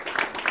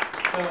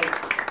So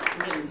I'm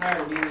getting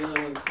tired of being the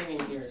only one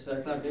singing here, so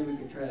I thought maybe we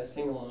could try a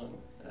sing-along.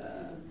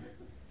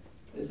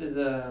 This is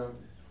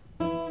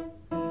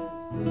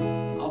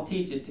I'll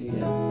teach it to you.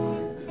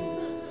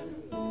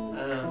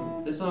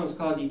 This song's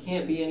called "You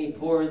Can't Be Any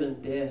Poorer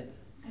Than Dead,"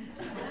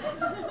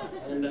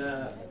 and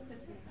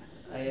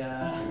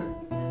yeah.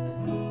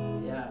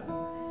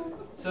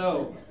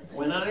 So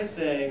when I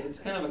say, it's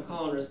kind of a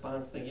call and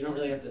response thing. You don't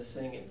really have to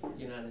sing it.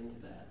 You're not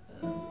into that,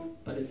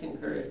 but it's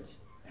encouraged.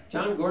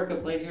 John Gorka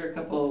played here a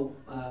couple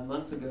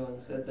months ago and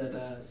said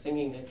that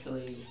singing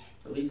actually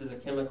releases a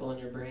chemical in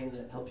your brain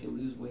that helps you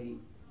lose weight.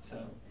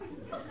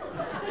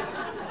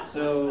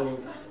 So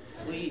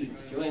please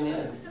join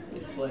in.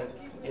 It's like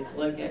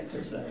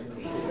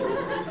exercising.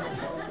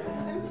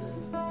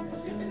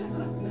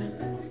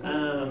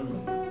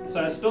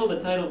 So I stole the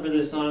title for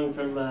this song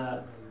from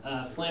a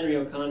Flannery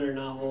O'Connor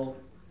novel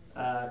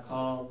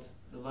called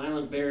 "The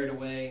Violent Bear It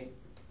Away."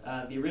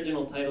 The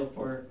original title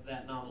for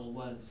that novel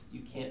was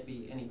 "You Can't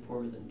Be Any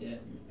Poorer Than Dead."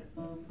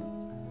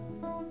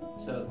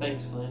 So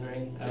thanks,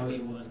 Flannery. I owe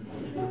you one.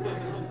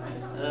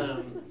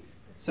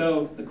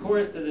 So the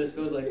chorus to this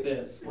goes like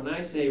this. When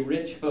I say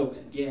rich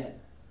folks get,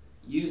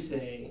 you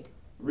say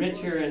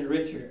richer and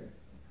richer.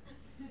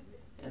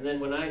 And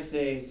then when I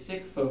say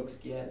sick folks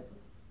get,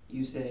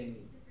 you say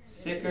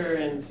sicker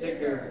and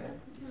sicker.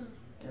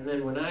 And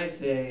then when I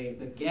say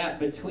the gap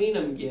between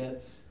them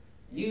gets,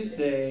 you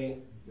say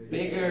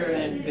bigger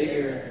and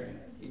bigger.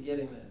 You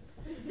getting this?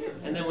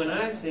 And then when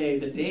I say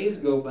the days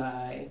go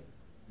by,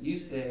 you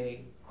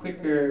say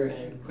quicker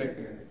and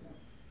quicker.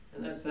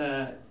 And that's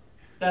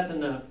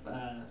enough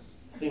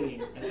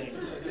singing, I think.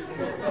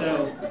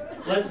 So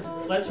let's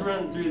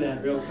run through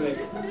that real quick.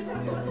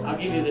 I'll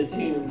give you the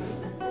tune.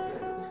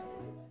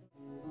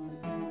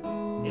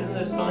 Isn't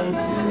this fun?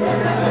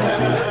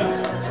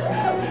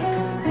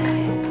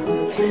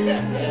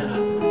 Yeah.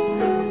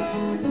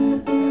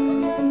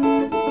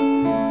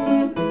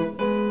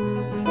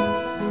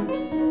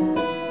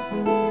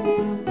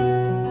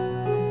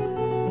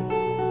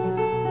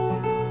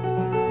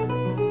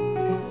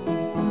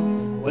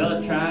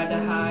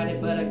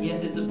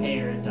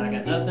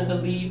 To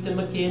leave to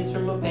my kids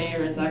from my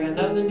parents. I got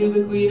nothing to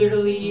bequeath or to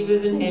leave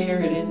as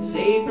inheritance,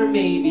 save for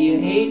maybe a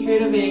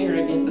hatred of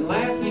arrogance. And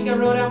last week I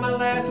wrote out my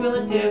last will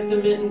and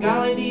testament, and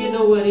golly, do you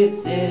know what it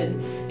said?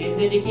 It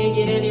said you can't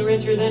get any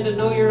richer than to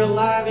know you're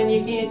alive, and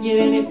you can't get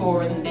any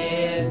poorer than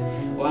dead.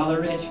 While the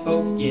rich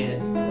folks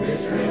get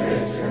richer and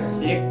richer,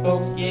 sick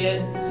folks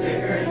get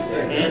sicker and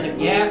sicker, and the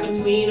gap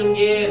between them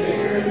gets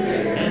bigger and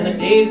bigger, and the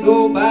days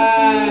go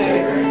by,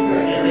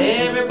 and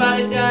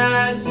everybody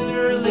dies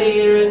sooner or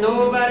later, and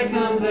nobody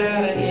comes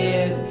out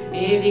ahead.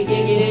 If you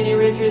can't get any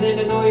richer than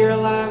to know you're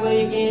alive, well,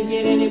 you can't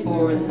get any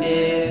poorer than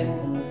dead.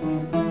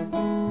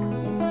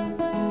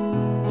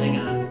 Hang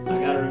on, I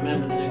gotta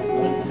remember the next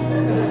one.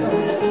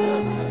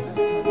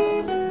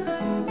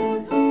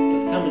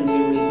 It's coming to me.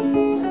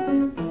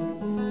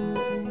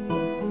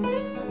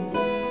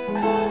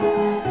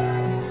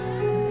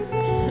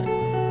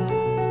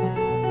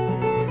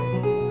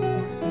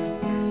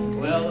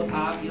 Well, the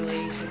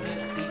population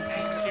is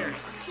decreasing.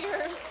 Cheers.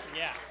 Cheers.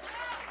 Yeah.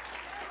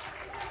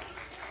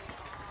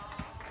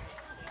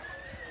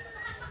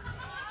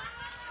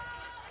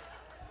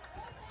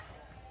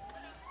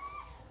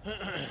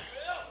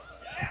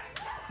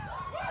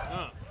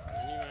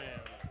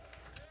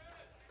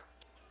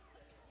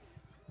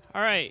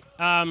 All right.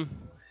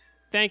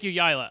 Thank you,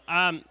 Yaila.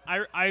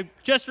 I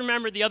just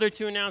remembered the other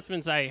two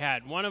announcements I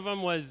had. One of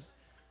them was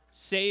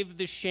save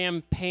the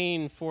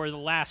champagne for the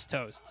last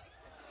toast.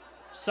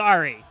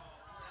 Sorry.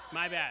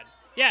 My bad.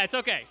 Yeah, it's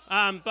okay.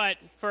 But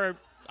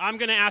I'm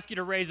going to ask you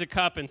to raise a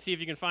cup and see if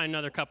you can find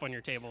another cup on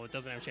your table that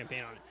doesn't have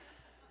champagne on it.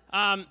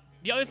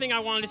 The other thing I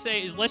wanted to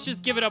say is let's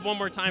just give it up one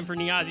more time for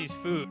Niazi's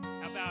food.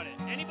 How about it?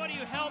 Anybody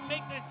who helped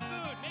make this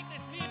food, make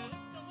this meal, this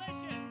is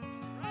delicious,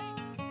 right?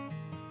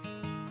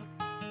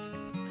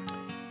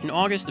 In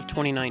August of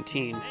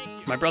 2019,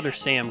 my brother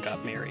Sam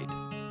got married.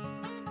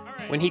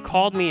 When he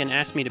called me and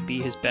asked me to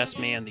be his best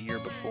man the year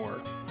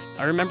before,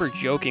 I remember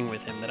joking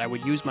with him that I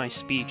would use my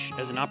speech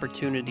as an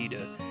opportunity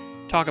to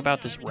talk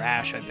about this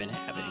rash I've been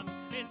having,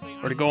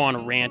 or to go on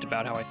a rant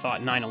about how I thought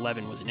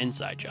 9/11 was an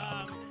inside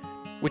job,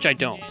 which I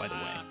don't, by the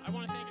way.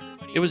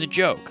 It was a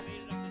joke.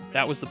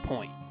 That was the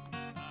point.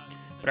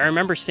 But I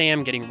remember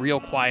Sam getting real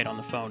quiet on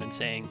the phone and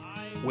saying,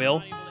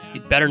 "Will,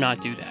 you'd better not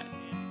do that.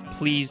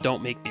 Please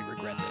don't make me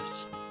regret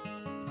this."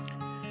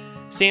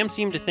 Sam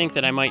seemed to think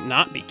that I might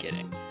not be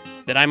kidding,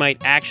 that I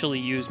might actually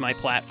use my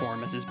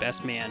platform as his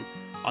best man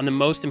on the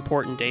most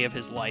important day of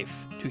his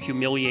life to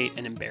humiliate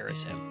and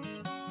embarrass him.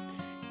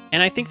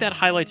 And I think that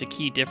highlights a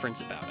key difference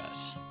about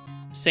us.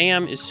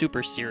 Sam is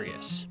super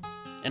serious,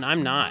 and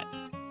I'm not.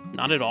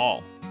 Not at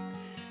all.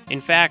 In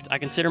fact, I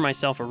consider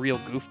myself a real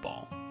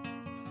goofball.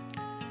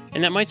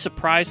 And that might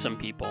surprise some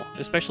people,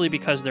 especially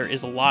because there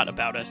is a lot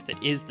about us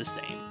that is the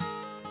same.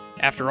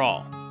 After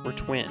all, we're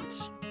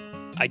twins.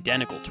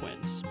 Identical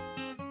twins.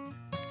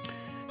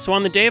 So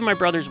on the day of my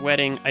brother's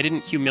wedding, I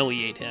didn't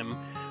humiliate him,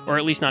 or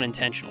at least not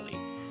intentionally.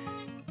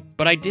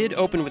 But I did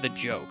open with a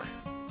joke.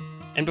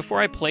 And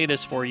before I play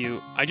this for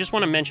you, I just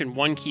want to mention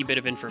one key bit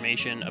of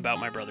information about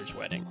my brother's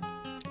wedding.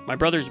 My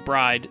brother's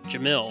bride,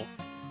 Jamil,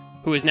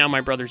 who is now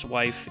my brother's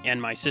wife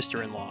and my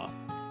sister-in-law,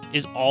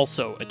 is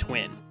also a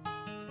twin,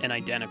 an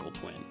identical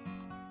twin.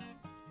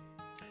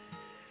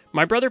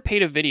 My brother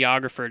paid a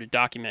videographer to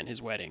document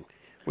his wedding,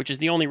 which is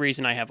the only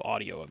reason I have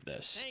audio of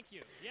this.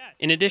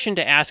 In addition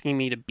to asking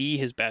me to be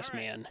his best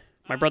man,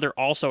 my brother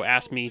also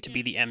asked me to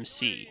be the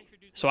MC,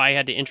 so I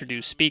had to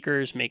introduce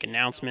speakers, make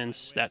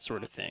announcements, that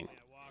sort of thing.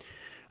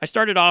 I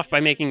started off by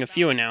making a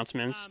few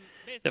announcements,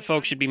 that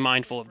folks should be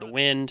mindful of the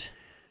wind,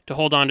 to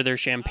hold on to their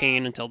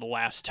champagne until the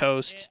last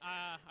toast,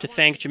 to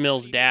thank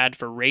Jamil's dad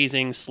for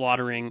raising,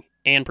 slaughtering,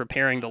 and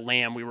preparing the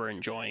lamb we were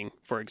enjoying,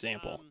 for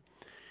example.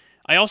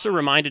 I also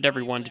reminded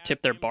everyone to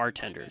tip their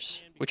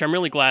bartenders, which I'm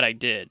really glad I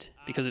did,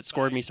 because it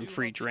scored me some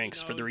free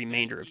drinks for the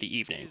remainder of the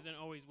evening.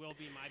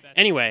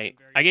 Anyway,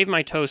 I gave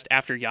my toast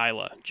after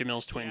Yaila,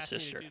 Jamil's twin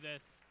sister.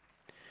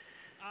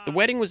 The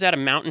wedding was at a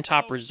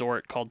mountaintop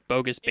resort called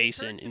Bogus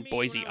Basin in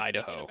Boise,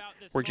 Idaho,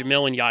 where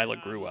Jamil and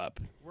Yaila grew up.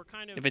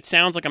 If it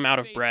sounds like I'm out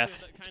of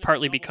breath, it's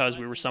partly because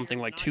we were something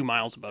like 2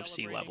 miles above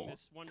sea level.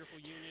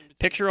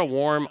 Picture a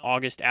warm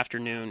August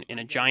afternoon in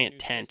a giant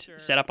tent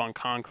set up on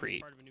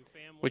concrete,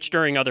 which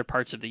during other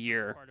parts of the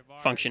year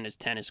function as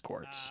tennis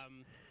courts.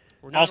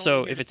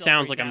 Also, if it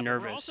sounds like I'm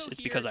nervous,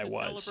 it's because I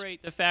was.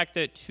 Celebrate the fact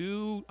that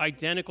two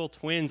identical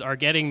twins are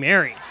getting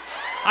married.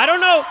 I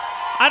don't know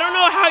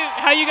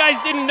how you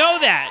guys didn't know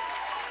that.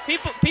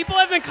 People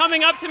have been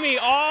coming up to me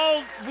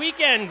all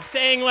weekend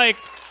saying like,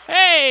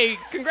 "Hey,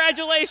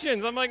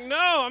 congratulations." I'm like, "No,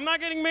 I'm not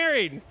getting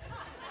married."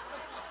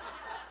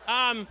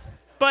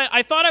 But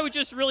I thought I would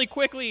just really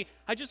quickly,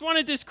 I just want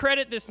to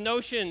discredit this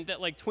notion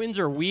that like twins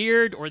are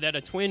weird or that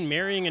a twin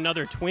marrying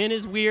another twin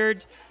is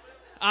weird.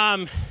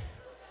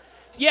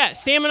 Yeah,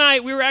 Sam and I,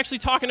 we were actually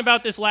talking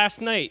about this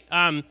last night.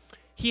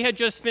 He had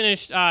just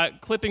finished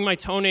clipping my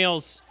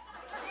toenails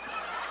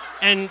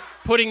and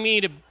putting me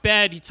to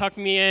bed. He tucked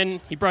me in,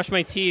 he brushed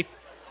my teeth.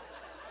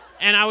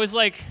 And I was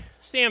like,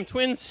 "Sam,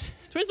 twins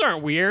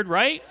aren't weird,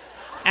 right?"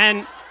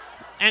 And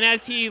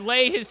as he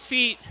lay his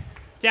feet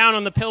down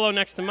on the pillow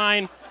next to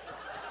mine,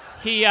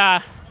 he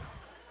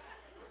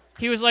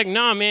was like,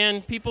 "Nah,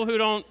 man, people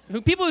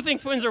who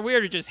think twins are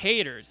weird are just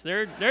haters.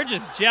 They're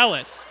just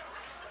jealous."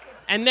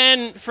 And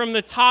then from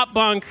the top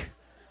bunk,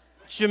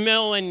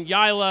 Jamil and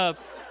Yaila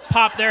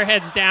popped their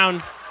heads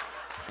down,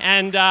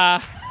 and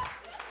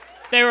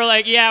they were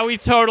like, "Yeah, we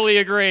totally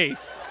agree.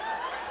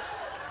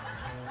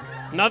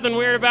 Nothing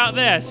weird about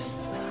this."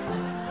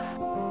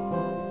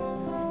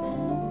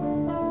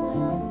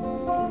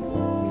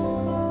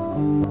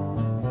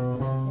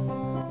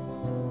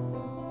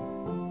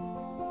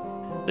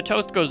 The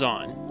toast goes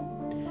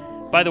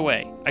on. By the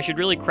way, I should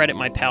really credit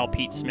my pal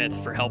Pete Smith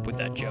for help with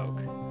that joke.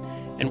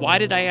 And why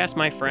did I ask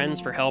my friends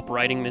for help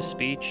writing this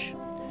speech?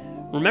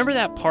 Remember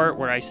that part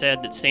where I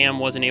said that Sam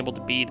wasn't able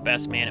to be the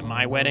best man at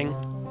my wedding?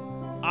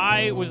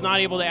 I was not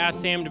able to ask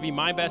Sam to be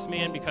my best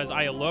man because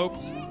I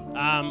eloped,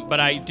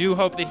 but I do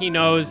hope that he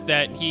knows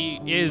that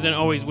he is and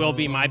always will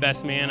be my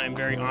best man. I'm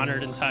very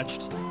honored and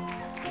touched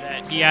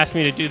that he asked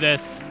me to do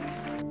this.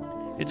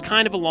 It's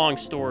kind of a long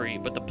story,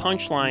 but the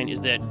punchline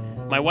is that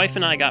my wife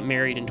and I got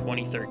married in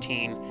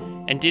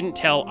 2013 and didn't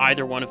tell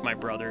either one of my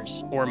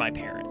brothers or my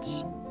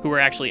parents, who were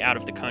actually out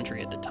of the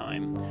country at the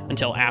time,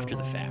 until after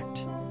the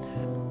fact.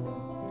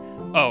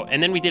 Oh,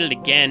 and then we did it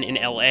again in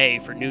LA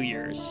for New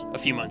Year's a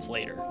few months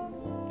later.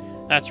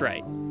 That's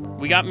right,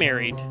 we got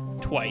married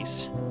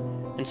twice,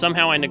 and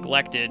somehow I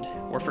neglected,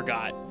 or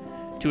forgot,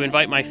 to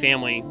invite my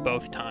family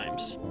both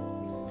times.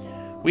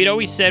 We'd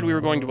always said we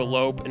were going to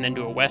elope and then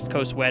do a West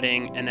Coast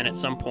wedding, and then at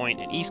some point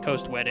an East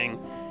Coast wedding,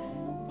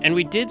 and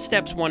we did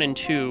steps 1 and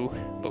 2,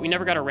 but we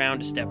never got around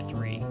to step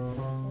 3.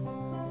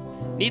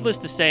 Needless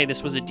to say,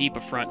 this was a deep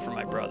affront for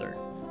my brother.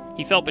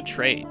 He felt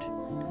betrayed.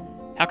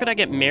 How could I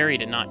get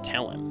married and not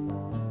tell him?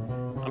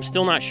 I'm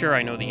still not sure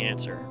I know the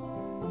answer.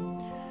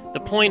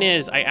 The point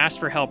is, I asked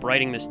for help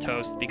writing this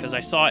toast because I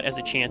saw it as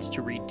a chance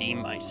to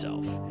redeem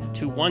myself,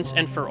 to once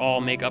and for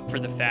all make up for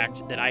the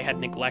fact that I had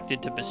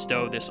neglected to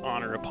bestow this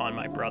honor upon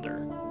my brother,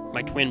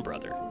 my twin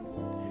brother.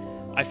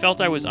 I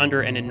felt I was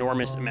under an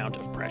enormous amount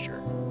of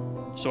pressure,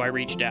 so I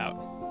reached out.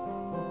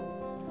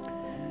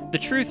 The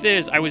truth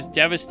is, I was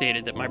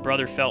devastated that my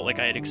brother felt like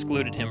I had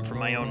excluded him from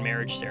my own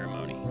marriage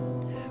ceremony.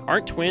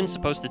 Aren't twins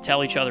supposed to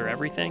tell each other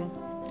everything?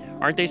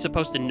 Aren't they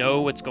supposed to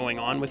know what's going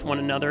on with one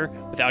another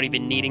without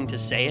even needing to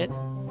say it?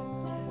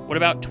 What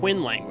about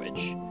twin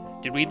language?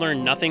 Did we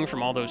learn nothing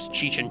from all those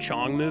Cheech and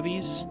Chong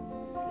movies?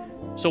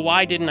 So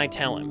why didn't I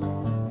tell him?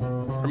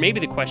 Or maybe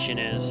the question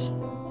is,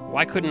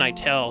 why couldn't I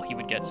tell he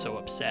would get so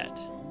upset?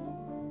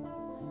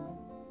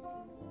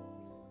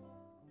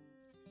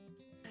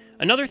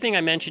 Another thing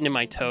I mentioned in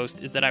my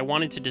toast is that I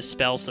wanted to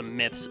dispel some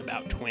myths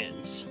about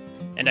twins.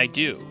 And I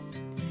do.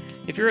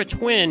 If you're a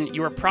twin,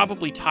 you are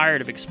probably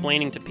tired of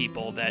explaining to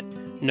people that,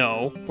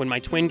 no, when my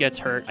twin gets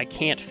hurt, I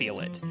can't feel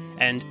it.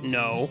 And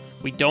no,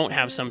 we don't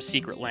have some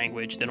secret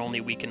language that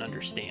only we can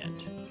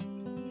understand.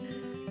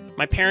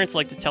 My parents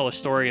like to tell a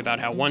story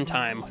about how one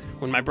time,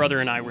 when my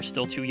brother and I were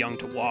still too young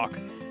to walk,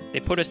 they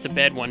put us to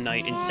bed one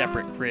night in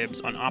separate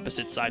cribs on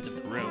opposite sides of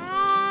the room,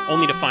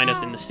 only to find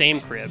us in the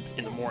same crib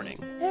in the morning.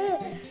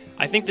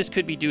 I think this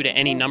could be due to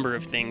any number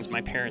of things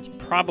my parents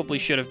probably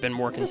should have been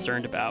more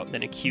concerned about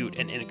than a cute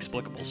and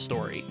inexplicable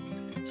story.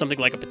 Something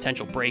like a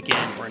potential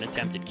break-in or an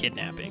attempted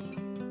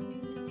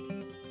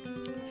kidnapping.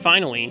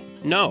 Finally,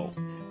 no,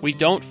 we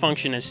don't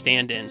function as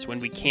stand-ins when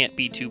we can't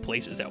be two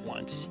places at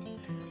once.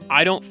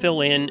 I don't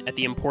fill in at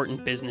the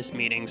important business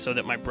meeting so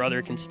that my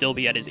brother can still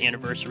be at his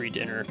anniversary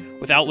dinner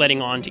without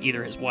letting on to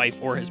either his wife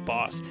or his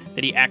boss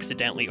that he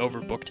accidentally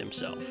overbooked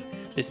himself.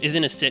 This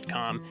isn't a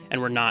sitcom,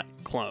 and we're not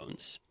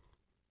clones.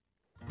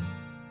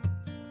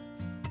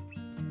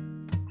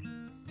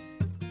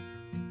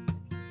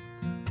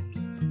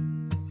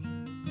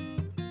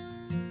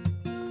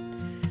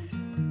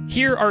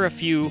 Here are a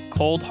few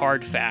cold,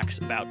 hard facts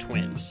about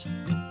twins.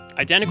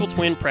 Identical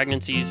twin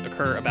pregnancies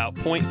occur about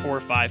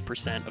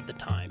 0.45% of the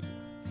time.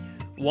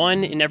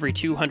 1 in every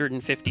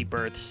 250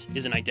 births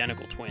is an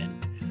identical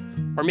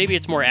twin. Or maybe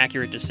it's more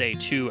accurate to say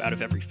 2 out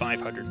of every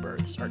 500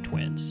 births are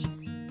twins.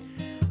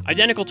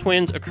 Identical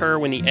twins occur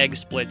when the egg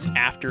splits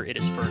after it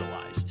is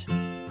fertilized.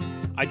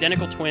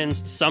 Identical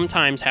twins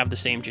sometimes have the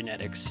same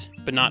genetics,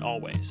 but not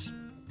always.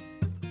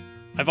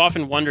 I've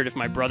often wondered if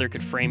my brother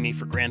could frame me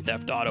for Grand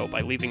Theft Auto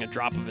by leaving a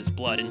drop of his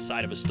blood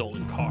inside of a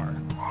stolen car.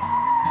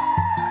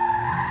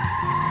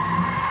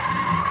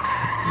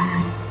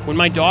 When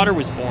my daughter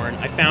was born,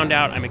 I found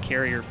out I'm a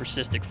carrier for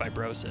cystic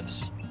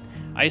fibrosis.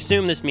 I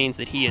assume this means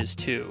that he is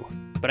too,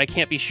 but I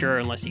can't be sure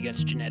unless he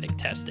gets genetic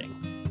testing.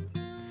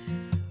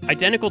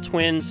 Identical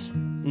twins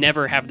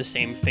never have the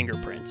same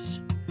fingerprints,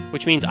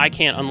 which means I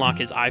can't unlock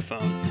his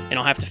iPhone, and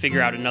I'll have to figure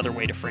out another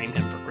way to frame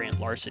him for grand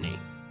larceny.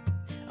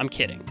 I'm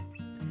kidding.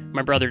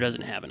 My brother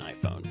doesn't have an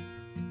iPhone.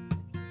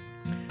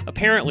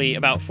 Apparently,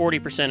 about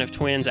 40% of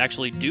twins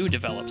actually do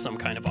develop some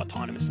kind of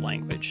autonomous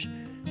language,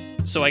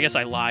 so I guess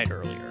I lied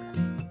earlier.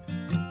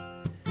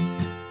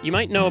 You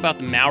might know about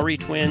the Mowry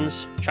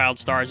twins, child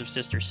stars of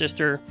Sister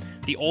Sister,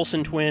 the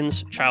Olsen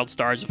twins, child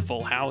stars of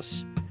Full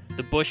House,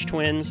 the Bush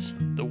twins,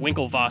 the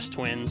Winklevoss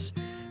twins,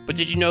 but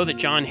did you know that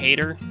John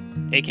Hader,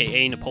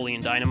 aka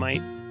Napoleon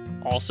Dynamite,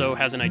 also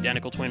has an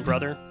identical twin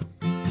brother?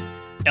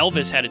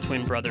 Elvis had a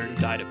twin brother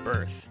who died at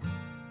birth.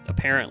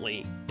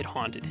 Apparently, it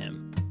haunted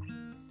him.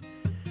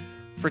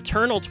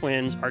 Fraternal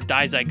twins are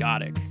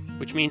dizygotic,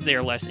 which means they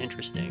are less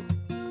interesting.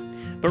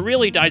 But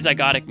really,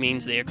 dizygotic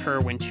means they occur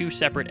when 2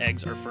 separate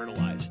eggs are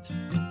fertilized.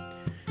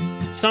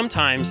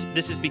 Sometimes,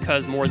 this is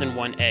because more than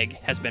one egg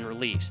has been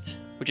released,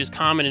 which is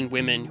common in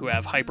women who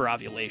have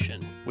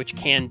hyperovulation, which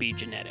can be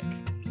genetic.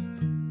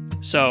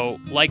 So,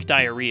 like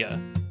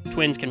diarrhea,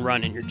 twins can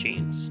run in your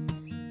genes.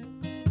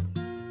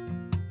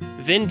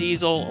 Vin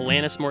Diesel,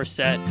 Alanis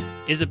Morissette,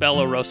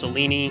 Isabella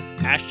Rossellini,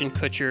 Ashton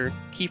Kutcher,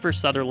 Kiefer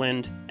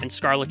Sutherland, and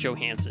Scarlett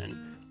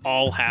Johansson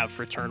all have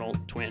fraternal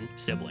twin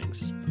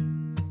siblings.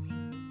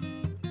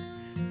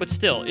 But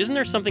still, isn't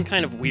there something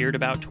kind of weird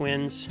about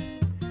twins?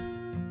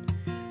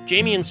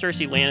 Jaime and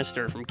Cersei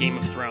Lannister from Game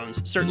of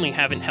Thrones certainly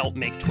haven't helped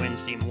make twins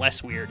seem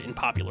less weird in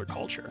popular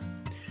culture.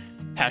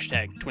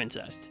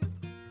 #Twincest.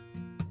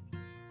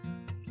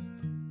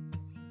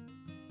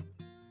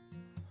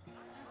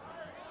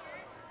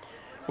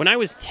 When I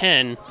was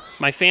 10,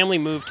 my family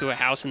moved to a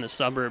house in the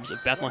suburbs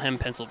of Bethlehem,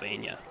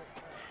 Pennsylvania.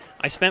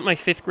 I spent my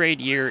 5th grade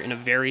year in a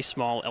very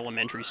small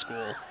elementary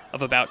school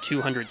of about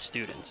 200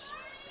 students.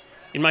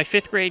 In my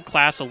 5th grade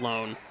class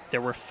alone,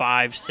 there were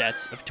 5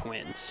 sets of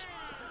twins.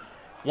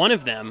 One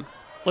of them,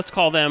 let's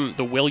call them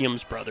the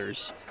Williams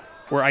brothers,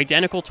 were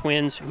identical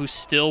twins who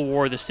still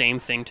wore the same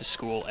thing to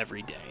school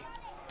every day.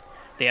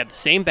 They had the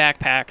same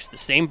backpacks, the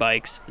same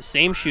bikes, the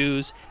same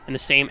shoes, and the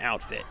same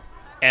outfit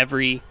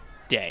every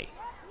day.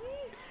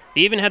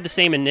 They even had the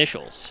same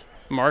initials,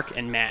 Mark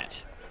and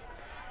Matt.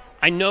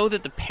 I know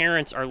that the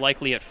parents are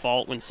likely at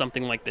fault when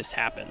something like this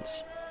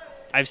happens.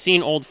 I've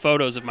seen old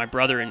photos of my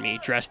brother and me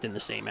dressed in the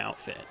same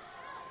outfit.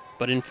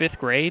 But in 5th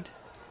grade?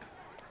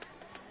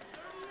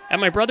 At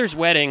my brother's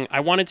wedding,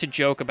 I wanted to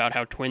joke about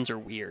how twins are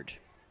weird.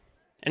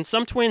 And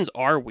some twins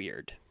are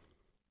weird.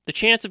 The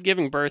chance of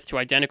giving birth to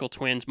identical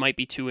twins might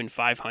be 2 in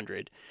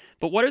 500,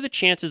 but what are the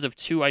chances of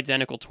 2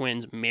 identical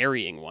twins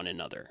marrying one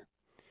another?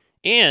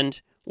 And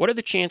what are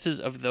the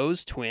chances of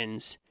those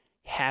twins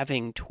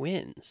having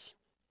twins?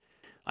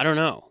 I don't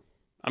know.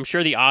 I'm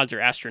sure the odds are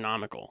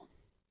astronomical.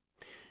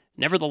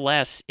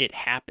 Nevertheless, it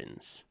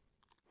happens.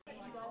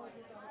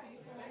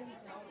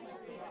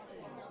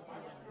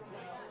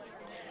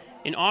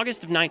 In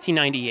August of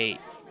 1998,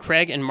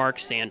 Craig and Mark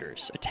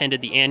Sanders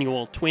attended the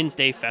annual Twins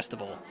Day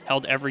Festival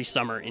held every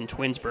summer in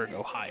Twinsburg,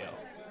 Ohio.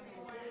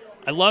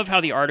 I love how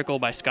the article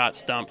by Scott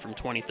Stump from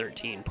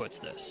 2013 puts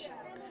this.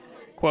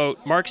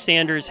 Quote, Mark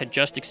Sanders had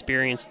just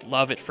experienced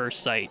love at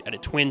first sight at a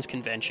Twins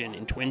convention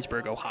in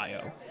Twinsburg,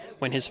 Ohio,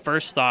 when his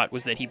first thought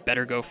was that he'd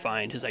better go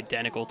find his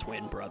identical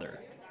twin brother,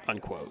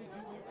 unquote.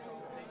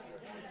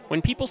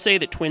 When people say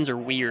that twins are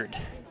weird,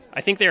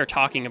 I think they are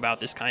talking about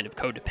this kind of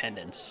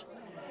codependence.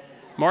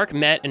 Mark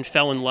met and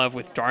fell in love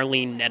with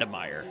Darlene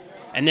Nedemeyer,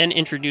 and then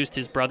introduced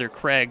his brother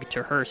Craig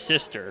to her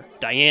sister,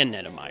 Diane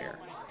Nedemeyer.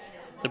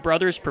 The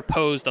brothers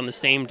proposed on the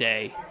same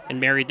day and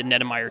married the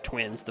Nedemeyer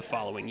twins the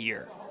following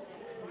year.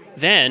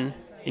 Then,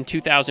 in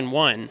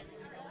 2001,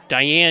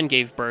 Diane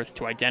gave birth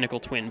to identical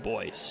twin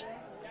boys,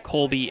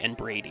 Colby and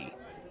Brady.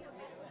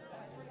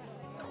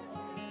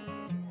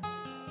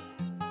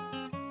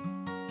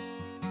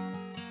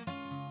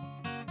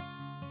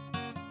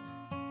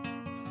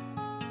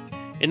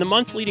 In the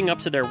months leading up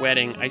to their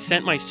wedding, I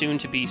sent my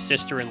soon-to-be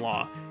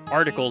sister-in-law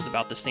articles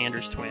about the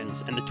Sanders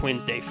twins and the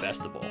Twins Day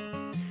Festival.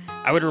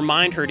 I would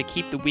remind her to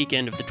keep the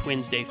weekend of the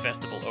Twins Day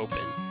Festival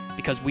open,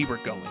 because we were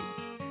going.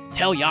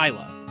 Tell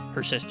Yila,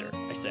 her sister,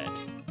 I said.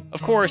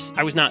 Of course,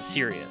 I was not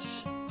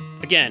serious.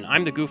 Again,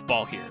 I'm the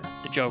goofball here,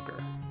 the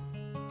joker.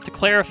 To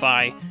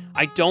clarify,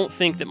 I don't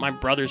think that my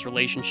brother's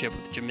relationship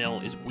with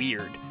Jamil is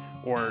weird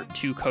or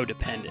too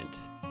codependent.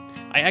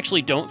 I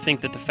actually don't think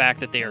that the fact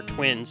that they are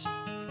twins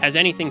has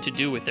anything to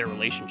do with their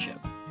relationship.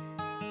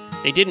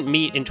 They didn't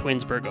meet in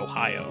Twinsburg,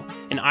 Ohio,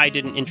 and I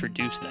didn't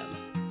introduce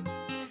them.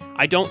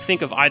 I don't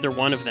think of either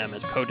one of them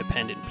as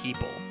codependent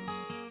people.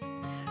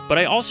 But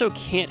I also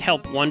can't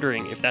help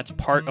wondering if that's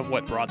part of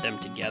what brought them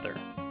together.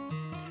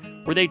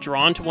 Were they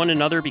drawn to one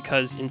another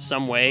because in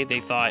some way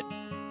they thought,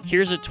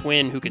 here's a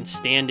twin who can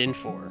stand in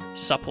for,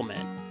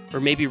 supplement, or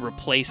maybe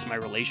replace my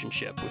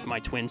relationship with my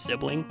twin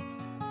sibling?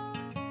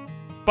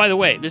 By the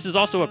way, this is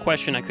also a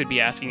question I could be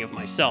asking of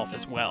myself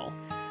as well.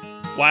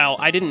 While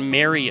I didn't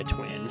marry a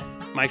twin,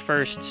 my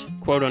first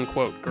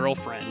quote-unquote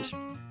girlfriend,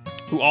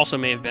 who also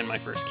may have been my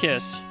first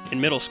kiss in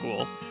middle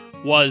school,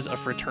 was a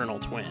fraternal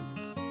twin.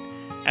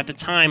 At the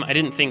time, I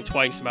didn't think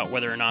twice about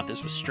whether or not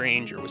this was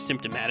strange or was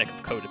symptomatic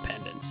of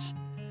codependence.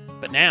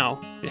 But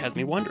now, it has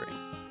me wondering.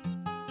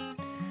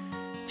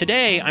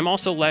 Today, I'm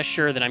also less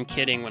sure that I'm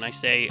kidding when I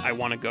say I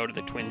want to go to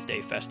the Twins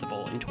Day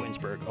Festival in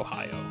Twinsburg,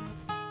 Ohio.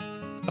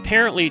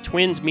 Apparently,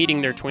 twins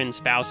meeting their twin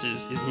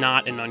spouses is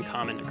not an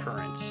uncommon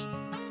occurrence.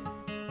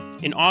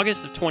 In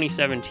August of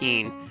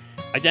 2017,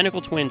 identical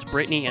twins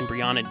Brittany and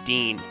Brianna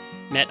Dean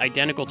met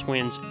identical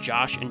twins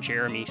Josh and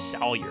Jeremy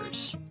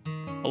Salyers.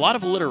 A lot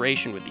of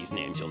alliteration with these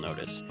names, you'll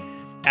notice,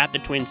 at the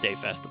Twins Day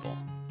Festival.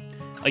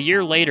 A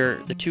year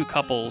later, the two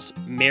couples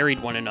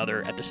married one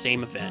another at the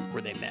same event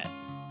where they met.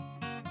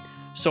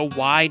 So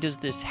why does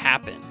this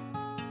happen?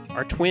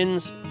 Are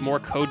twins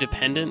more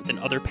codependent than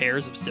other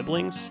pairs of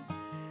siblings?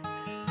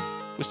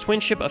 Was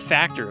twinship a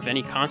factor of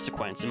any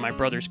consequence in my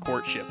brother's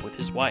courtship with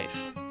his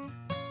wife?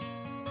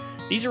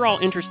 These are all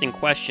interesting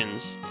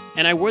questions,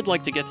 and I would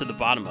like to get to the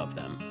bottom of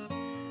them.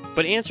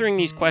 But answering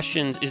these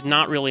questions is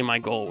not really my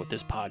goal with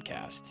this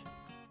podcast.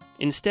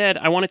 Instead,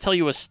 I want to tell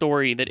you a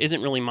story that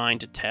isn't really mine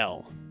to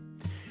tell.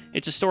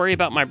 It's a story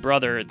about my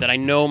brother that I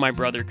know my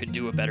brother could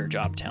do a better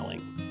job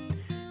telling.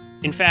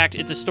 In fact,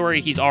 it's a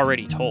story he's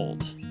already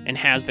told, and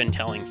has been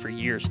telling for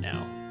years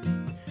now.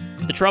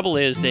 The trouble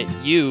is that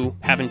you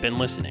haven't been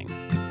listening.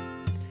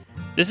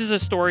 This is a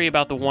story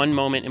about the one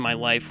moment in my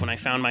life when I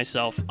found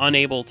myself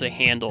unable to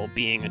handle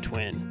being a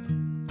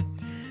twin.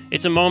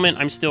 It's a moment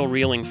I'm still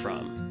reeling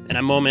from, and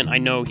a moment I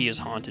know he is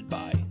haunted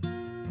by.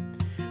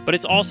 But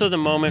it's also the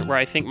moment where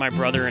I think my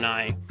brother and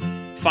I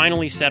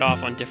finally set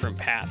off on different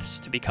paths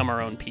to become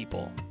our own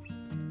people.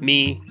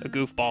 Me, a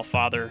goofball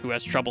father who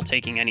has trouble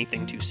taking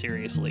anything too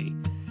seriously,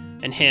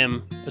 and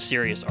him, a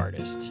serious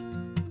artist.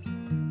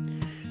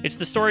 It's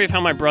the story of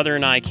how my brother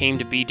and I came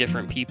to be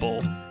different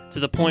people to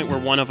the point where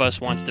one of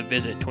us wants to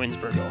visit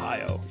Twinsburg,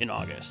 Ohio in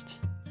August,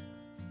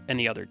 and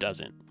the other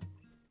doesn't.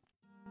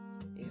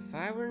 If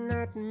I were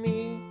not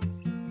me,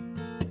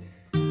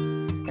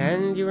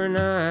 and you were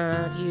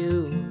not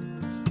you,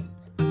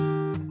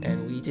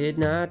 and we did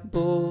not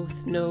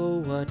both know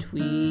what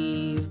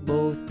we've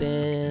both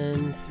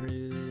been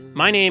through.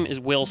 My name is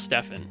Will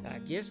Steffen.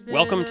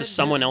 Welcome to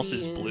Someone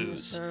Else's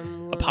Blues,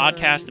 a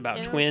podcast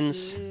about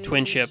twins,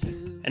 twinship,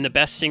 and the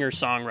best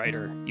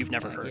singer-songwriter you've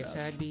never heard of.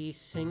 I'd be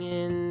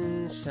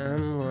singing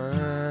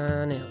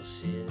someone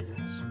else's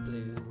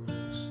blues.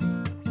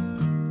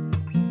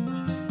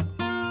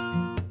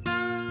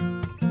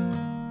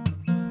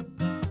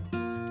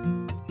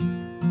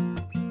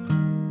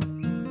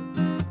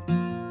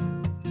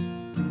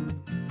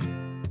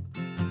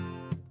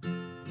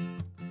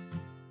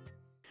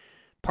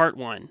 Part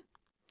 1.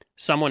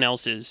 Someone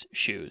Else's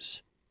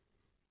Shoes.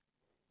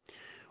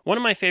 One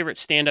of my favorite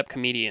stand-up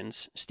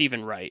comedians,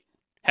 Stephen Wright,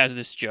 has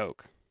this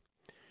joke.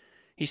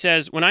 He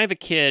says, when I have a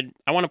kid,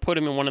 I want to put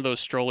him in one of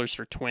those strollers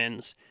for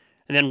twins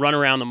and then run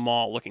around the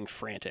mall looking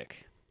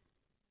frantic.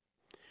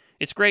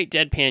 It's great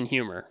deadpan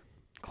humor,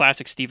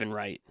 classic Stephen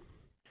Wright.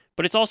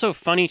 But it's also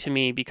funny to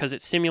me because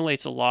it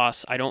simulates a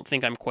loss I don't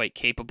think I'm quite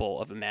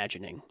capable of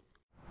imagining.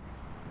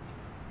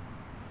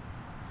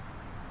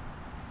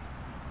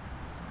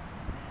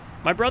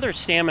 My brother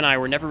Sam and I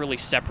were never really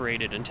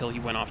separated until he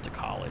went off to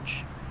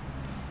college.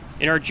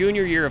 In our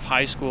junior year of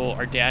high school,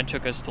 our dad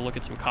took us to look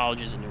at some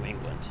colleges in New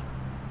England.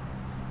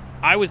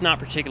 I was not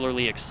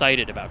particularly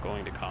excited about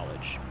going to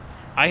college.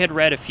 I had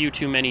read a few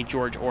too many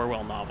George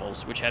Orwell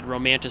novels, which had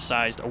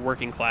romanticized a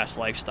working-class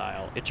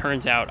lifestyle it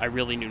turns out I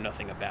really knew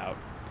nothing about.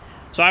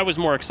 So I was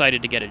more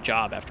excited to get a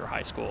job after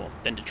high school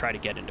than to try to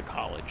get into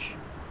college.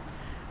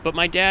 But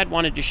my dad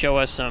wanted to show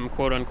us some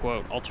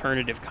quote-unquote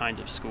alternative kinds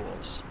of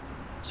schools.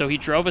 So he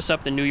drove us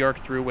up the New York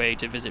Thruway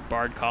to visit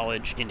Bard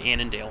College in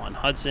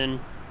Annandale-on-Hudson,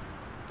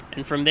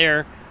 and from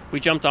there, we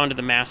jumped onto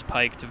the Mass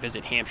Pike to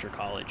visit Hampshire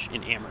College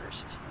in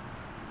Amherst.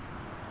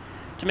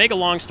 To make a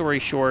long story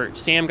short,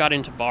 Sam got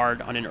into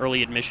Bard on an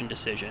early admission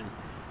decision,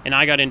 and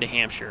I got into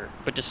Hampshire,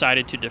 but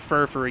decided to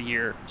defer for a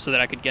year so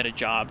that I could get a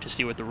job to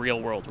see what the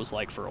real world was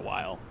like for a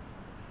while.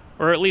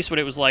 Or at least what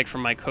it was like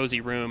from my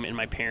cozy room in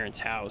my parents'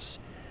 house,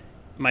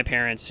 my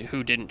parents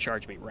who didn't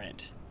charge me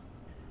rent.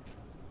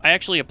 I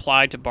actually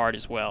applied to Bard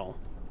as well,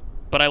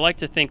 but I like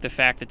to think the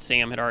fact that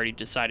Sam had already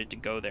decided to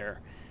go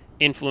there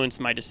influenced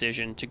my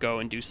decision to go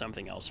and do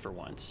something else for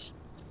once.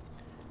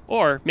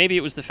 Or maybe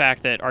it was the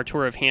fact that our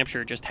tour of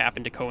Hampshire just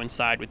happened to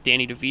coincide with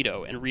Danny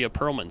DeVito and Rhea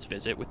Perlman's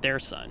visit with their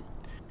son.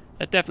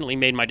 That definitely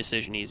made my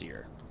decision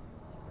easier.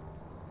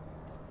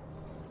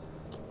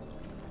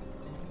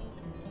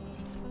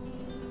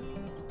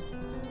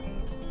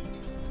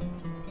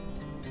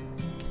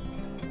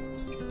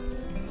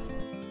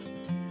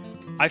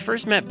 I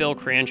first met Bill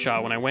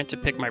Cranshaw when I went to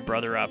pick my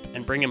brother up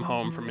and bring him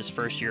home from his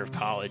first year of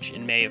college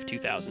in May of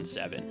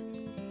 2007.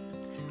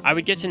 I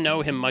would get to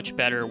know him much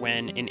better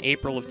when, in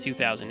April of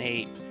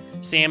 2008,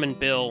 Sam and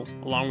Bill,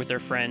 along with their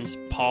friends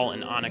Paul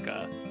and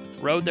Annika,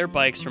 rode their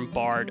bikes from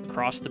Bard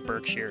across the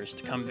Berkshires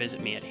to come visit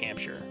me at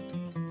Hampshire,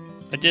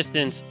 a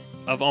distance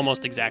of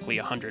almost exactly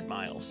 100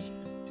 miles.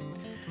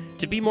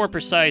 To be more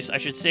precise, I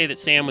should say that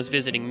Sam was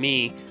visiting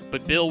me,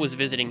 but Bill was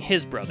visiting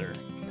his brother,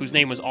 whose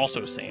name was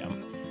also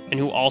Sam, and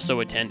who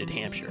also attended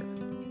Hampshire.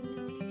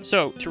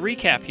 So, to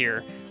recap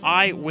here,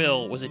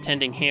 Will, was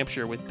attending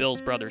Hampshire with Bill's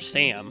brother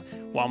Sam,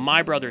 while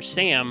my brother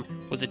Sam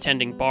was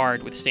attending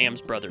Bard with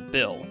Sam's brother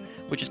Bill,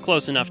 which is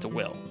close enough to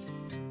Will.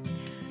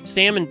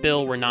 Sam and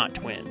Bill were not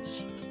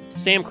twins.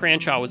 Sam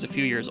Cranshaw was a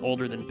few years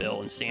older than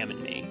Bill and Sam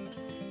and me,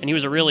 and he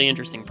was a really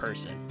interesting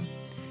person.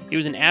 He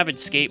was an avid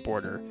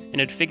skateboarder and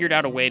had figured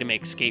out a way to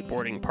make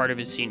skateboarding part of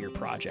his senior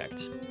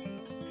project.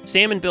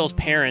 Sam and Bill's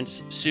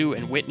parents, Sue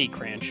and Whitney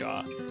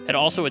Cranshaw, had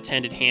also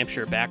attended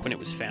Hampshire back when it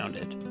was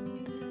founded.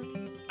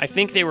 I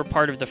think they were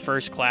part of the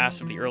first class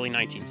of the early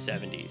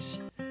 1970s.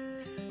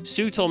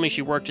 Sue told me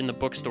she worked in the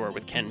bookstore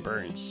with Ken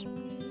Burns.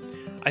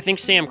 I think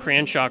Sam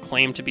Cranshaw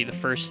claimed to be the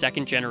first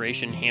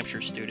second-generation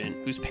Hampshire student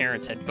whose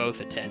parents had both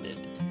attended,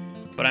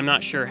 but I'm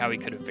not sure how he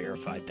could have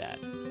verified that.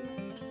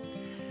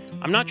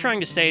 I'm not trying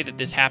to say that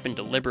this happened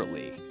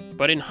deliberately,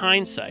 but in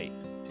hindsight,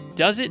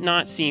 does it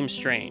not seem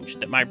strange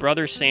that my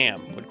brother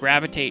Sam would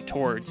gravitate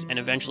towards and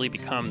eventually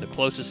become the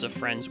closest of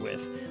friends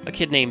with a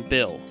kid named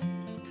Bill,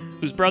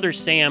 whose brother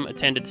Sam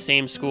attended the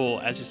same school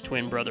as his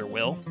twin brother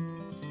Will?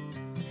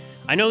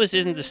 I know this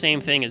isn't the same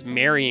thing as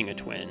marrying a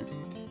twin,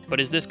 but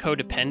is this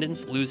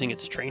codependence losing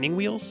its training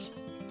wheels?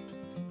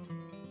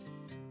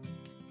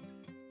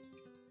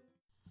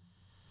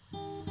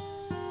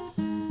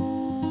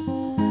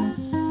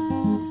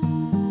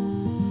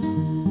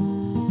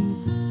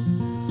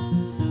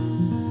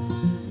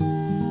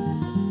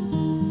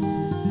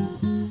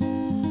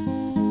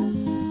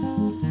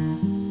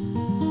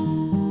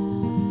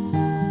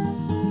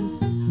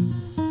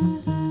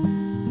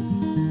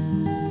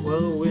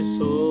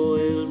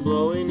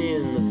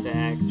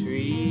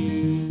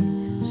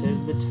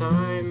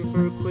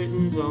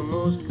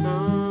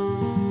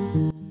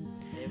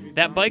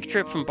 That bike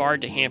trip from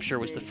Bard to Hampshire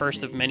was the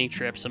first of many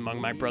trips among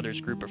my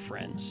brother's group of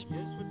friends.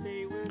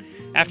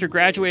 After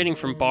graduating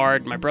from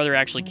Bard, my brother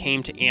actually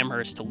came to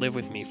Amherst to live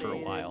with me for a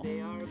while.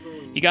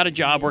 He got a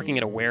job working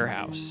at a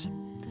warehouse.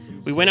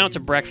 We went out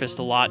to breakfast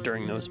a lot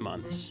during those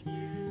months,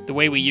 the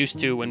way we used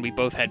to when we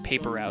both had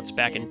paper routes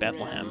back in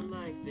Bethlehem,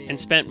 and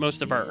spent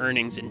most of our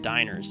earnings in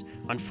diners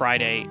on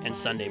Friday and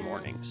Sunday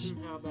mornings.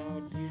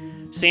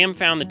 Sam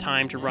found the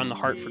time to run the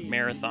Hartford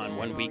Marathon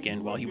one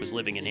weekend while he was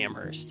living in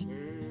Amherst,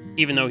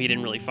 even though he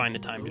didn't really find the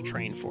time to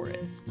train for it.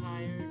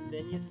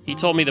 He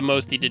told me the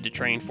most he did to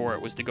train for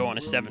it was to go on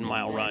a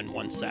 7-mile run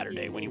one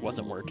Saturday when he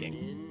wasn't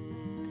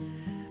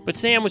working. But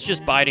Sam was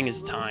just biding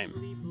his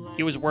time.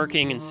 He was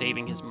working and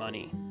saving his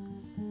money.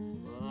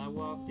 Well, I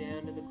walked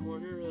down to the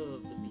corner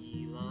of the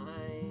B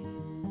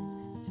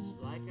line, just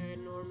like I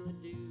normally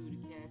do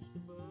to catch the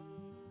bus.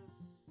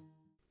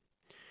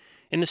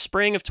 In the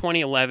spring of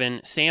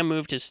 2011, Sam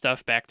moved his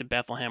stuff back to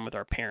Bethlehem with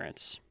our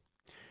parents.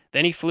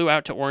 Then he flew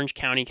out to Orange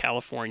County,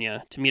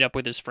 California, to meet up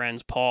with his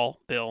friends Paul,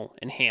 Bill,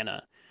 and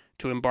Hannah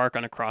to embark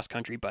on a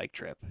cross-country bike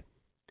trip.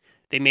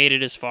 They made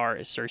it as far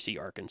as Searcy,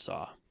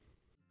 Arkansas.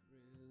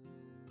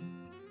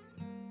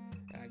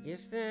 I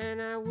guess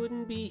then I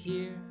wouldn't be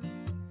here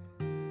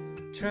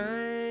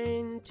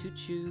trying to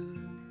choose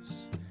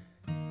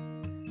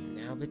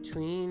now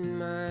between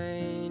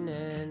mine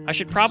and I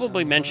should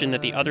probably mention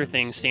that the other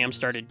thing Sam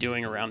started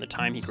doing around the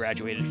time he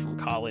graduated from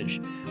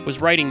college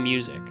was writing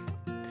music.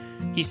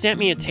 He sent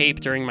me a tape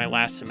during my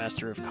last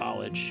semester of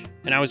college,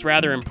 and I was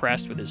rather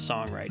impressed with his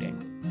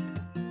songwriting.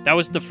 That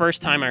was the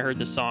first time I heard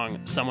the song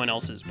Someone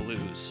Else's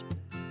Blues,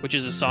 which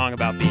is a song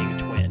about being a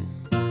twin.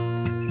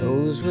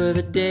 Those were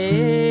the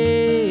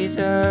days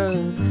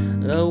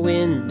of the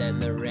wind and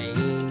the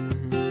rain.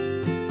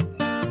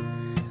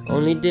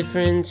 Only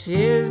difference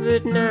is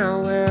that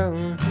now,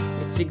 well,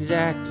 it's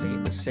exactly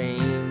the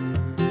same.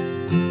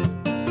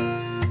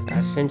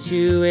 I sent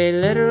you a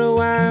letter a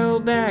while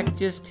back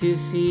just to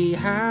see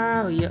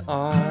how you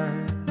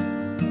are.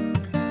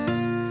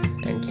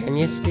 And can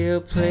you still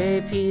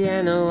play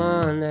piano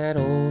on that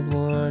old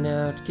worn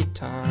out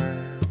guitar?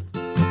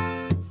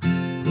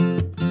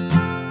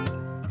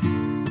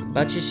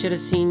 But you should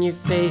have seen your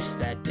face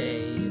that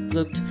day. It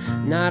looked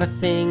not a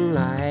thing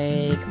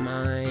like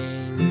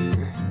mine.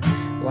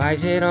 Why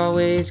is it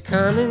always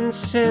common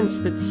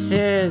sense that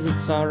says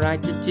it's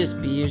alright to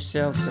just be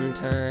yourself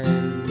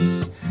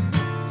sometimes?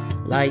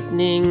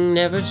 Lightning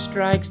never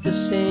strikes the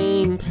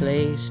same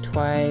place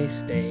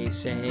twice, they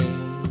say.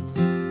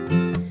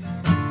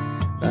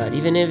 But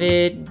even if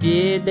it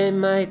did, they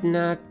might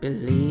not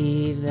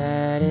believe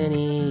that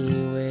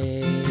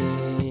anyway.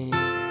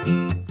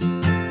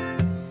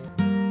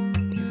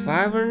 If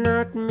I were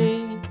not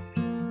me,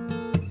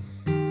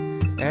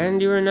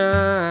 and you were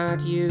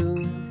not you,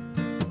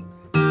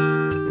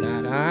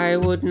 not I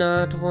would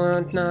not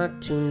want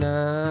not to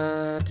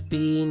not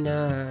be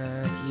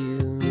not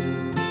you.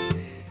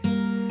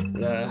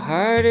 The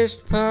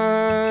hardest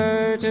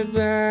part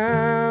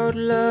about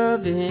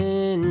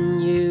loving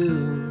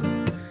you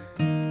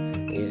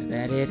is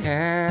that it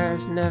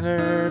has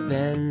never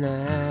been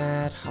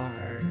that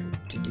hard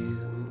to do.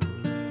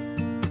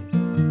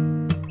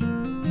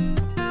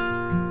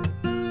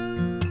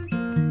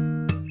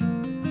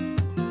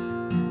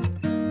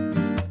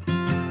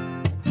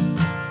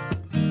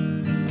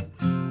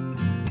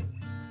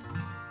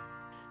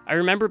 I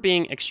remember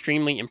being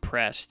extremely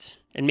impressed,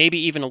 and maybe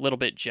even a little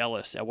bit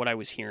jealous at what I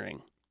was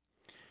hearing.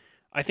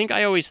 I think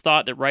I always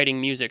thought that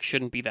writing music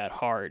shouldn't be that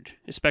hard,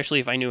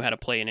 especially if I knew how to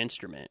play an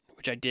instrument,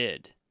 which I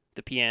did,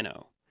 the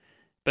piano,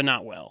 but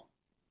not well.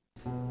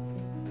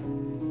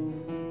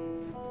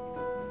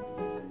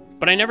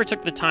 But I never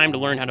took the time to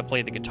learn how to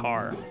play the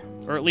guitar,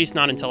 or at least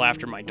not until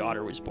after my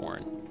daughter was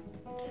born.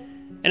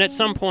 And at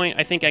some point,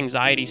 I think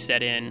anxiety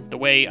set in, the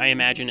way I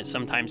imagine it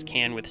sometimes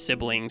can with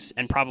siblings,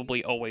 and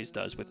probably always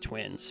does with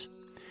twins.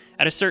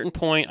 At a certain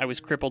point, I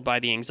was crippled by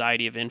the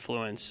anxiety of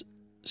influence,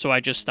 so I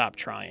just stopped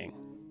trying.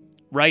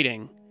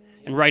 Writing,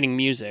 and writing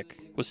music,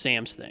 was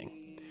Sam's thing.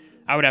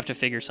 I would have to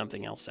figure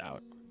something else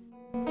out.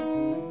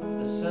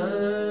 The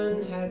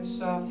sun had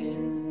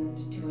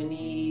softened to an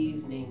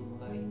evening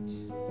light.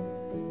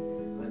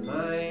 My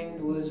mind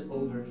was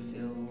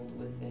overfilled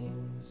with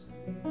things.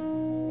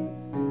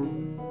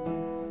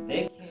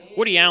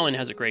 Woody Allen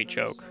has a great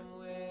joke.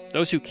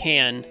 Those who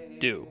can,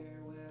 do.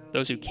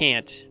 Those who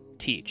can't,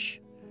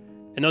 teach.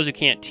 And those who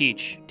can't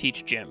teach,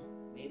 teach Jim.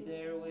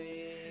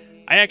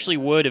 I actually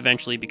would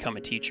eventually become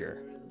a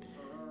teacher.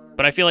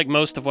 But I feel like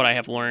most of what I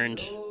have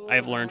learned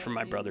from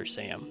my brother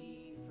Sam.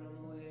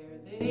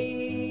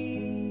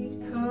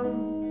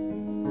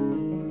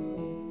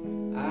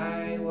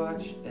 I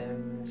watched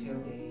them till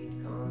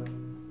they'd gone.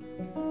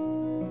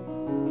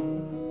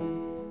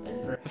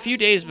 A few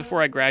days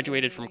before I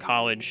graduated from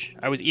college,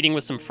 I was eating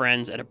with some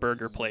friends at a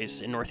burger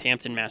place in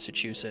Northampton,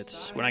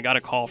 Massachusetts, when I got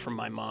a call from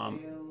my mom.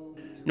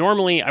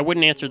 Normally, I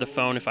wouldn't answer the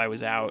phone if I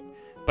was out,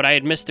 but I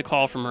had missed a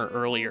call from her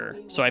earlier,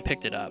 so I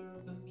picked it up.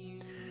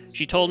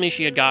 She told me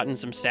she had gotten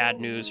some sad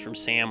news from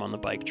Sam on the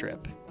bike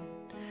trip.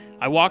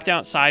 I walked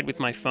outside with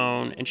my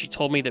phone, and she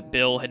told me that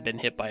Bill had been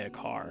hit by a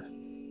car.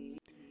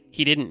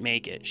 He didn't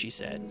make it, she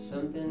said.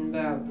 Something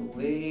about the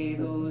way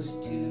those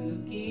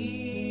two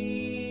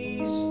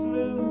geese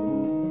flew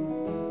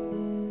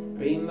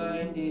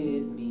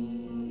reminded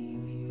me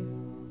of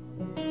you.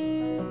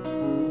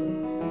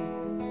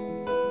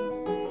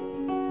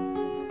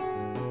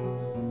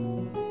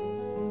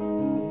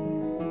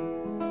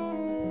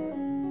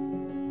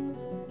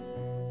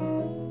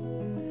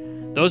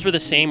 Those were the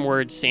same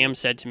words Sam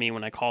said to me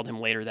when I called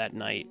him later that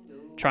night,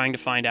 trying to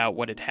find out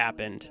what had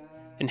happened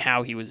and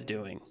how he was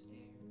doing.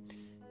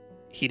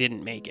 He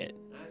didn't make it.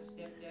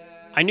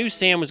 I knew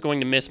Sam was going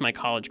to miss my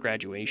college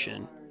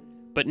graduation,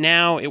 but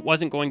now it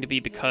wasn't going to be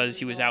because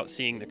he was out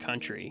seeing the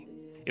country.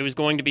 It was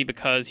going to be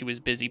because he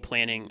was busy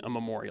planning a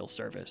memorial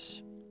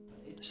service.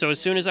 So as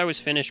soon as I was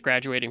finished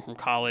graduating from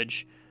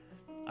college,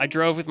 I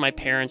drove with my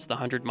parents the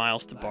 100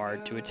 miles to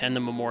Bard to attend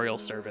the memorial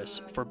service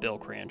for Bill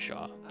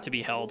Cranshaw, to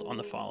be held on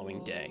the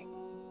following day.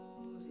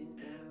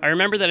 I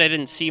remember that I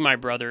didn't see my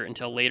brother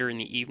until later in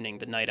the evening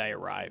the night I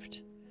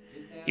arrived.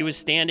 He was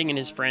standing in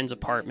his friend's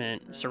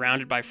apartment,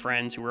 surrounded by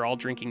friends who were all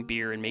drinking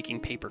beer and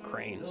making paper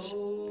cranes.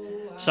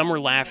 Some were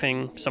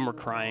laughing, some were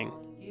crying.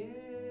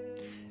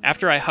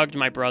 After I hugged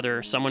my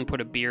brother, someone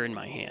put a beer in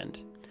my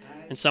hand,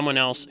 and someone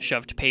else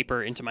shoved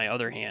paper into my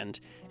other hand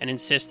and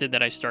insisted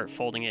that I start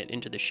folding it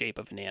into the shape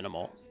of an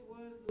animal.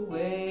 The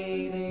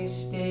way they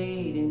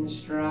stayed in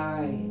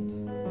stride,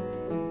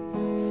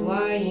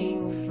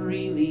 flying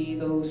freely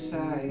though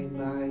side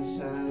by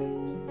side.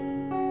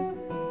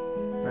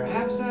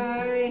 Perhaps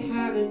I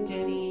haven't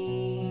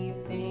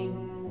anything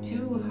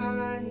to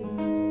hide,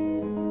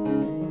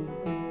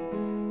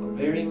 or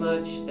very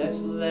much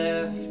that's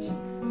left to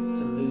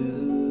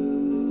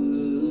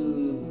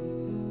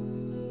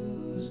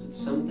lose. But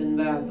something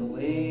about the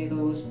way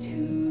those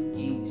two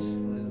geese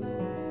flew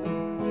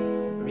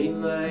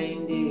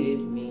reminded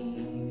me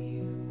of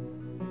you.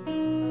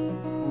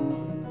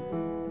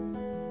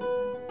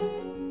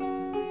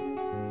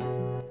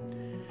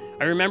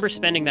 I remember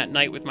spending that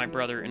night with my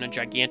brother in a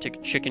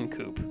gigantic chicken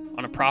coop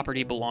on a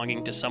property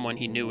belonging to someone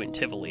he knew in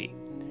Tivoli,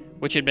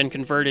 which had been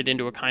converted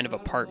into a kind of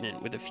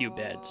apartment with a few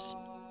beds.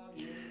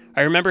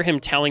 I remember him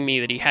telling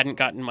me that he hadn't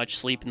gotten much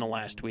sleep in the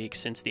last week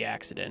since the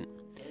accident,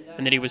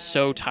 and that he was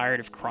so tired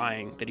of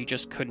crying that he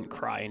just couldn't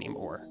cry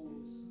anymore.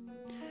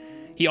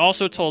 He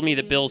also told me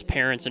that Bill's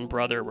parents and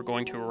brother were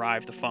going to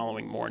arrive the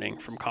following morning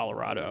from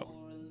Colorado.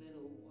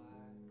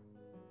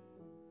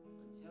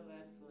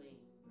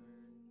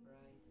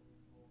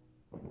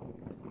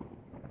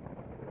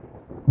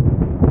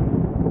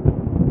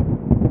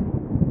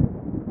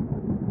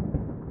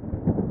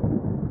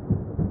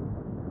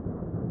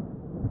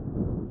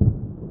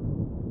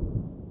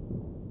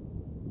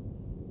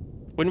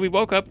 When we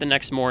woke up the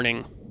next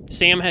morning,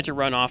 Sam had to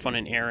run off on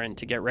an errand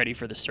to get ready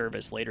for the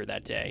service later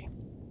that day.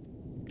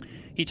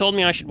 He told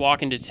me I should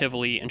walk into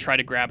Tivoli and try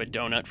to grab a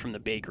donut from the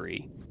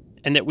bakery,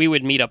 and that we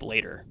would meet up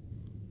later.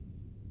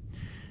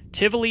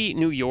 Tivoli,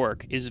 New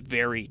York is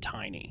very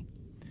tiny.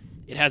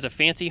 It has a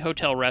fancy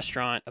hotel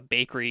restaurant, a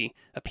bakery,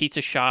 a pizza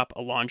shop,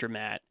 a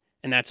laundromat,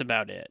 and that's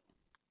about it.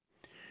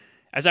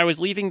 As I was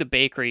leaving the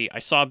bakery, I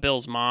saw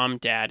Bill's mom,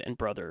 dad, and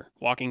brother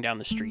walking down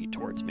the street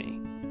towards me.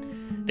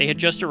 They had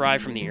just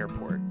arrived from the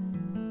airport.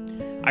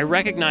 I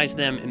recognized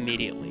them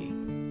immediately.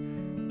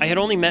 I had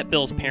only met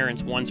Bill's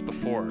parents once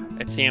before,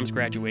 at Sam's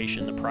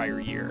graduation the prior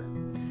year,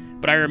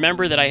 but I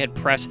remember that I had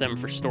pressed them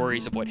for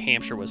stories of what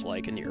Hampshire was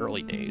like in the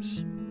early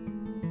days.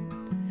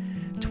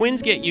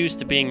 Twins get used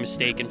to being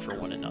mistaken for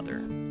one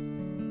another.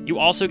 You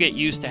also get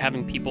used to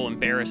having people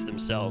embarrass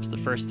themselves the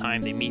first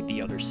time they meet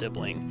the other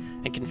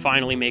sibling and can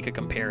finally make a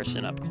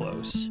comparison up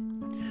close.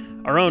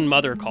 Our own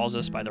mother calls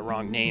us by the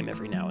wrong name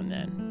every now and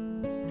then.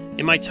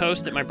 In my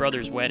toast at my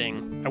brother's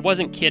wedding, I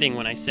wasn't kidding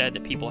when I said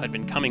that people had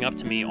been coming up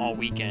to me all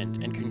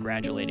weekend and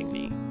congratulating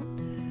me.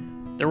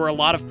 There were a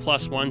lot of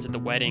plus ones at the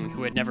wedding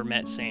who had never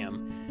met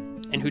Sam,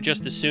 and who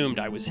just assumed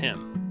I was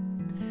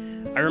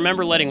him. I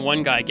remember letting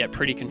one guy get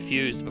pretty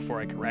confused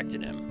before I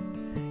corrected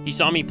him. He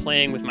saw me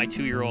playing with my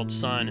 2-year-old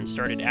son and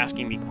started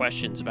asking me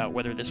questions about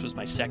whether this was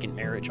my second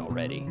marriage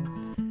already.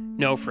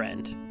 No,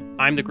 friend,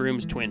 I'm the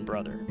groom's twin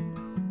brother.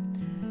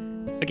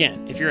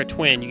 Again, if you're a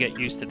twin, you get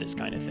used to this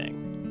kind of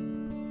thing.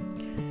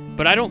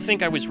 But I don't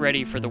think I was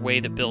ready for the way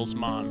that Bill's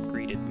mom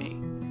greeted me.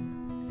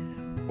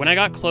 When I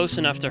got close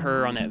enough to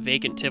her on that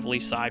vacant Tivoli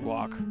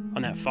sidewalk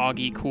on that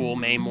foggy, cool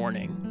May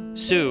morning,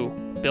 Sue,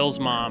 Bill's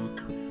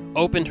mom,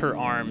 opened her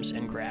arms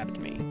and grabbed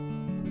me.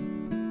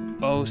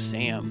 "Oh,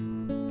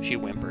 Sam," she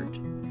whimpered.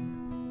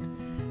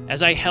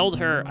 As I held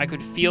her, I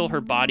could feel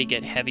her body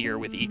get heavier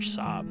with each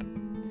sob,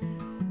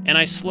 and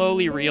I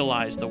slowly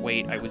realized the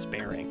weight I was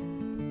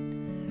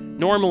bearing.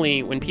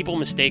 Normally, when people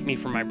mistake me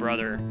for my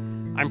brother,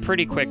 I'm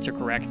pretty quick to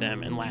correct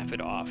them and laugh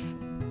it off.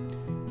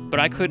 But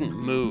I couldn't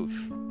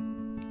move.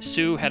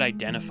 Sue had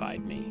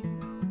identified me.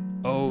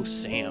 "Oh,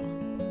 Sam."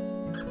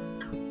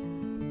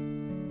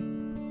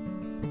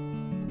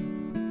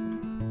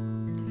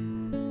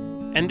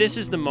 And this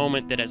is the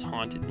moment that has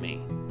haunted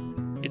me.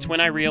 It's when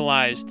I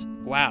realized,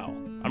 wow,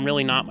 I'm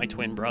really not my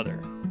twin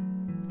brother.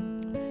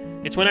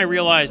 It's when I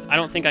realized I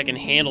don't think I can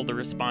handle the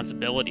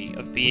responsibility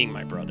of being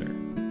my brother,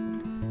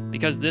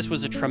 because this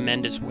was a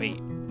tremendous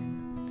weight.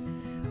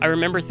 I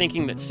remember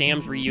thinking that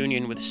Sam's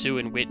reunion with Sue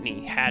and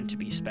Whitney had to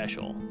be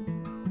special.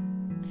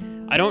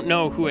 I don't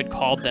know who had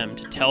called them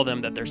to tell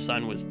them that their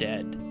son was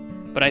dead,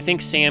 but I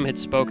think Sam had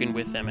spoken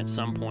with them at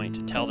some point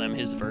to tell them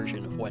his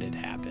version of what had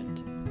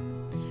happened.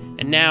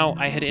 And now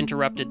I had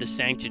interrupted the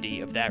sanctity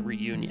of that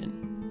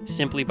reunion,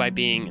 simply by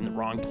being in the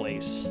wrong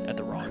place at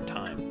the wrong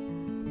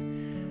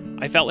time.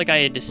 I felt like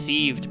I had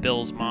deceived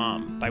Bill's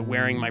mom by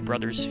wearing my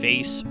brother's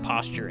face,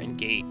 posture, and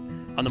gait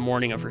on the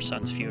morning of her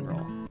son's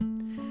funeral.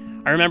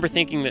 I remember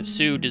thinking that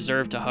Sue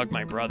deserved to hug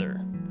my brother,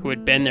 who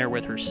had been there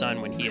with her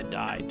son when he had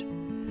died,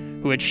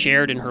 who had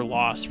shared in her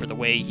loss for the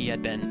way he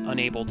had been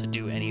unable to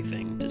do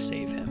anything to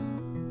save him.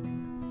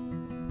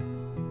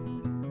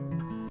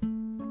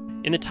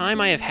 In the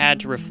time I have had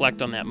to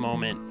reflect on that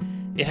moment,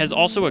 it has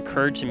also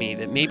occurred to me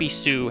that maybe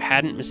Sue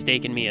hadn't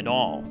mistaken me at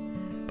all,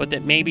 but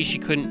that maybe she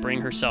couldn't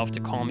bring herself to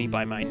call me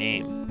by my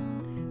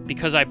name,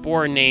 because I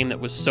bore a name that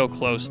was so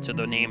close to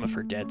the name of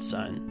her dead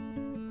son.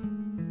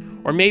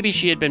 Or maybe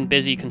she had been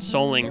busy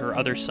consoling her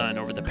other son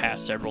over the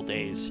past several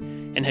days,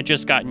 and had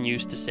just gotten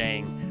used to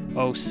saying,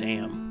 "Oh,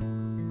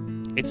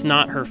 Sam." It's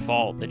not her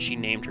fault that she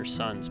named her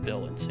sons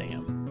Bill and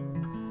Sam.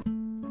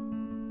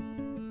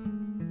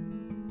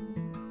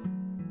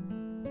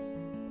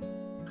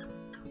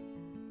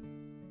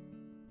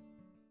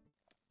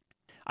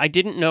 I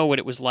didn't know what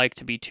it was like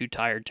to be too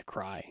tired to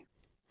cry.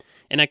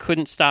 and I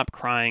couldn't stop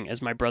crying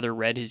as my brother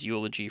read his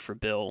eulogy for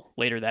Bill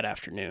later that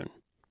afternoon.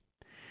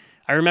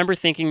 I remember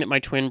thinking that my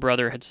twin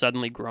brother had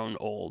suddenly grown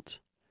old,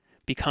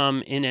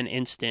 become in an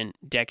instant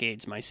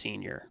decades my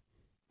senior.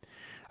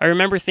 I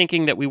remember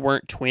thinking that we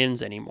weren't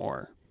twins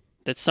anymore,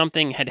 that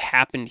something had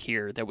happened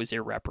here that was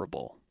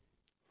irreparable.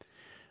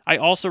 I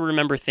also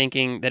remember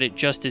thinking that it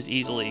just as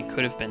easily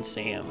could have been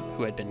Sam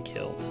who had been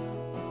killed.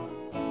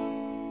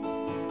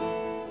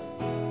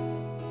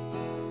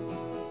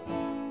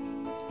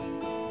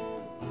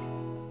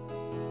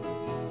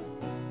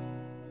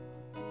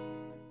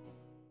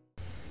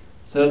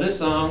 So this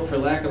song, for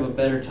lack of a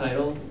better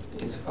title,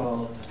 is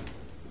called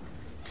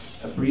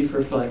A Brief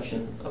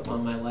Reflection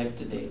Upon My Life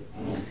to Date.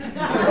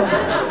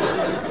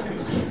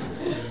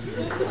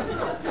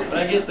 But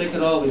I guess they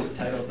could all be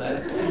titled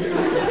that.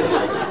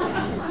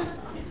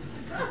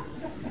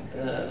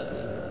 I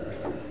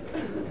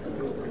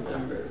don't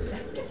remember.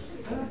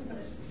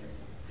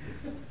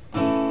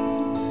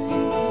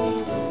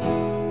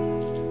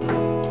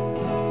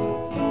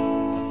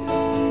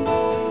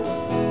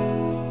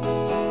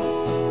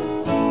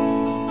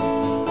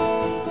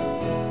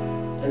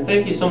 And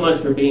thank you so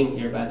much for being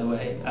here, by the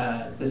way.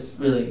 This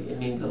really, it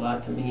means a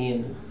lot to me,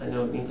 and I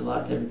know it means a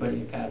lot to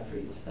everybody at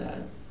Godfrey's.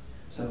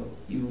 So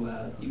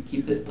you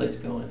keep this place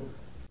going.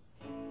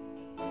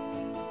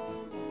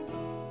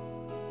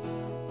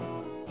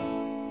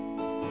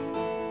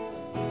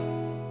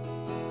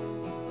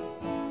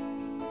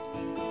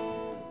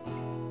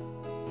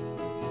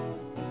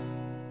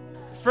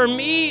 For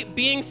me,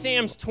 being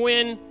Sam's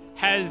twin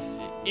has,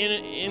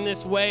 in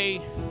this way,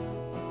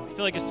 I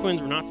feel like as twins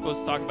we're not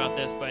supposed to talk about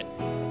this, but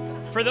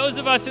for those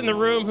of us in the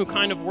room who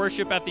kind of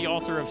worship at the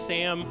altar of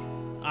Sam,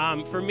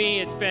 for me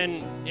it's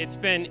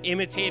been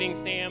imitating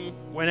Sam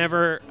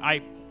whenever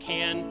I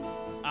can.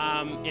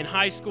 In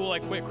high school I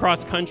quit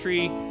cross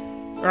country,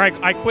 or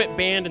I quit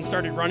band and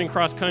started running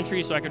cross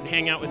country so I could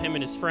hang out with him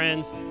and his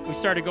friends. We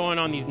started going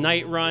on these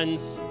night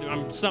runs,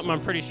 something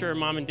I'm pretty sure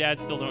Mom and Dad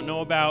still don't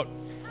know about.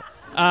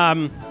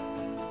 I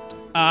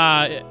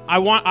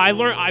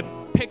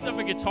picked up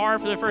a guitar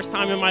for the first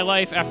time in my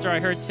life after I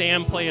heard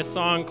Sam play a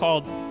song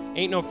called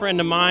Ain't No Friend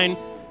of Mine,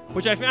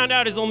 which I found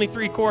out is only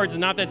 3 chords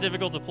and not that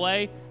difficult to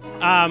play.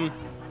 I'm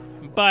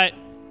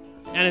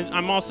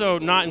also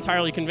not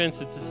entirely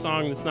convinced it's a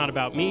song that's not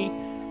about me.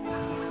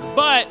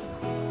 But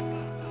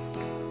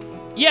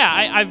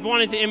yeah, I've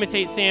wanted to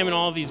imitate Sam in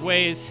all of these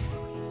ways.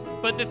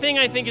 But the thing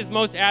I think is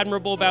most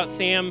admirable about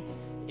Sam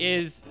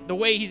is the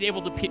way he's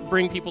able to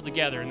bring people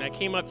together, and that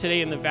came up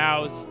today in the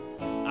vows.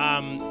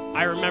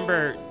 I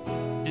remember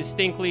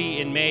distinctly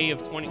in May of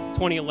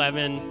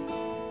 2011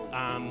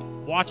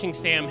 watching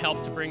Sam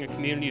help to bring a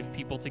community of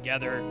people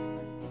together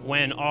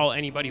when all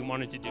anybody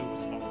wanted to do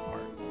was fall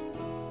apart.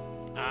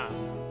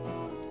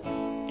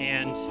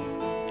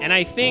 And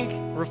I think,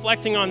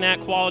 reflecting on that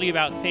quality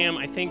about Sam,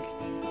 I think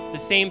the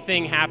same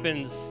thing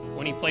happens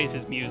when he plays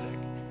his music.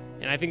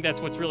 And I think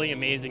that's what's really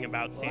amazing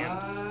about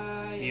Sam's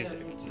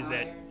music, is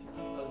that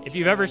if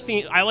you've ever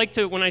seen,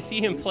 when I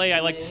see him play, I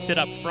like to sit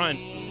up front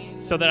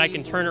so that I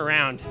can turn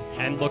around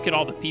and look at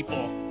all the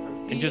people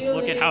and just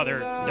look at how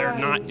they're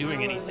not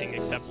doing anything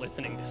except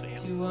listening to Sam.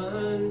 To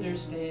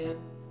understand.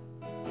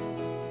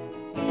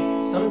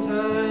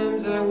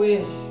 Sometimes I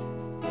wish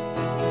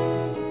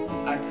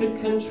I could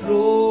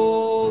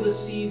control the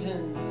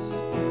seasons,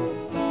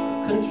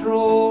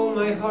 control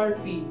my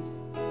heartbeat,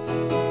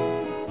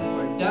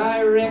 or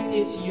direct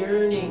its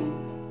yearning,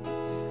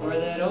 or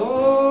that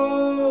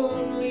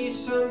only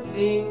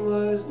something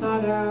was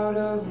not out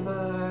of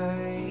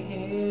my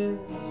hands.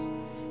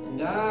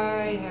 And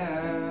I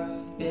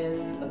have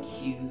been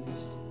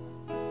accused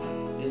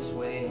this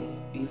way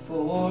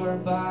before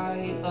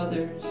by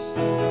others.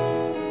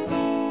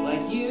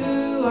 Like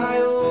you, I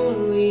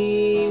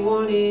only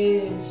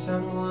wanted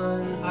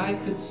someone I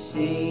could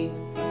save,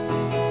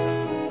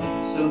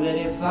 so that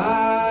if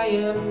I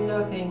am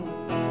nothing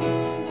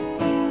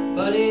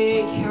but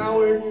a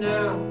coward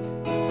now,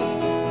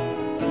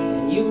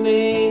 and you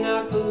may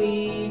not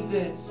believe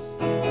this,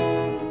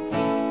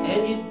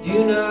 and you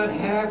do not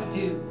have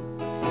to,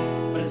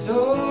 but it's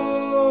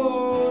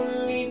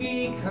only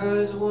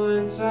because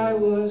once I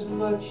was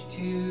much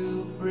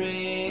too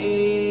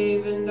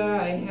brave, and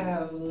I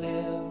have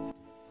lived.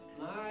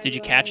 Did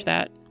you catch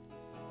that?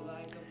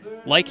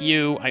 Like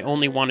you, I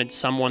only wanted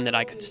someone that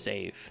I could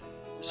save,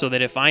 so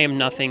that if I am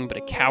nothing but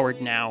a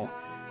coward now,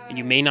 and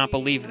you may not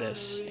believe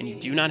this, and you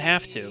do not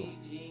have to,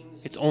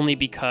 it's only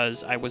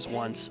because I was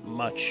once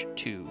much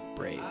too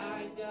brave.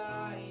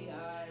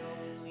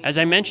 As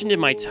I mentioned in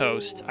my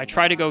toast, I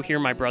try to go hear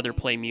my brother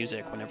play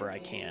music whenever I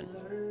can.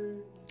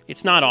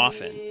 It's not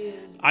often.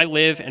 I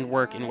live and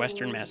work in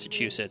Western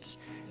Massachusetts,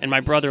 and my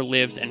brother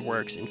lives and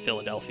works in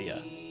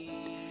Philadelphia.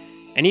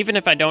 And even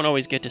if I don't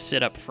always get to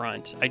sit up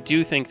front, I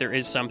do think there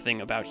is something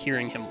about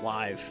hearing him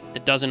live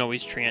that doesn't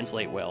always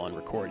translate well on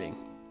recording.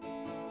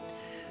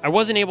 I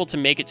wasn't able to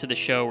make it to the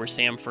show where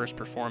Sam first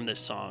performed this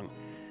song,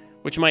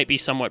 which might be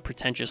somewhat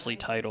pretentiously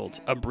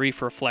titled A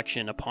Brief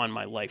Reflection Upon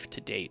My Life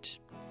to Date.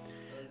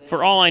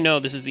 For all I know,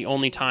 this is the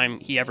only time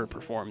he ever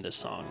performed this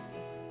song.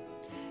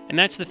 And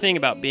that's the thing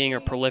about being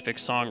a prolific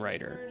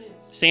songwriter.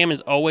 Sam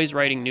is always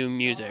writing new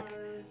music,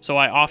 so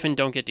I often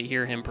don't get to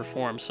hear him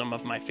perform some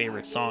of my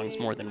favorite songs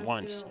more than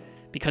once,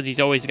 because he's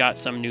always got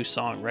some new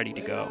song ready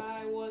to go.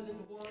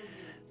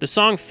 The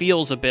song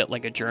feels a bit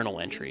like a journal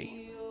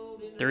entry.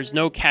 There is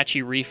no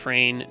catchy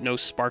refrain, no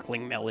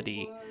sparkling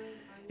melody.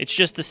 It's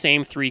just the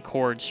same 3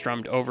 chords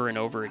strummed over and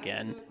over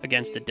again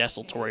against a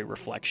desultory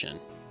reflection.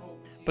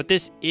 But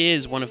this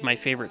is one of my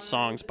favorite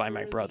songs by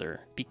my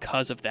brother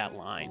because of that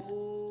line.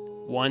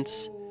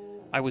 Once,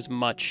 I was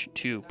much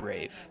too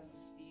brave.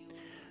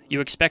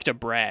 You expect a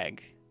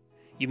brag.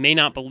 You may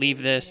not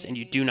believe this, and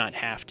you do not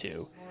have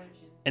to.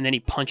 And then he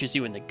punches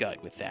you in the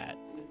gut with that.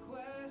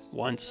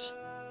 Once,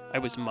 I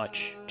was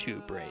much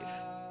too brave.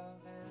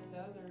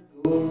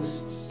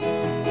 Ghosts,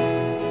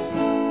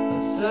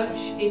 but such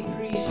a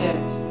preset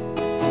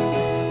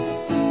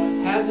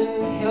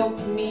hasn't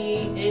helped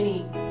me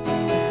any.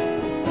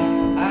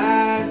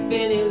 I've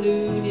been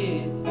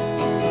eluded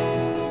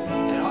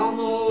at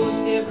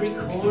almost every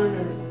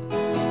corner.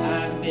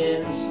 I've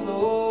been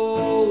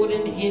slowed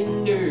and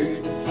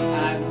hindered.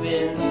 I've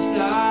been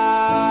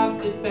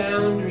stopped at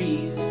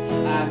boundaries.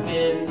 I've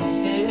been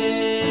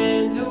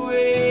sent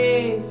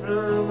away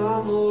from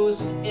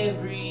almost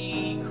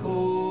every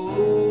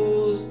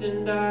coast,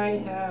 and I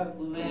have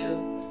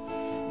lived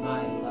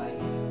my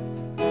life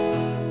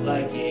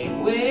like a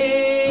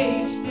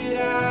wasted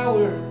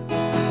hour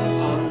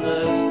on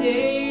the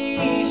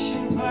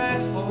station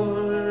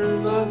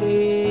platform of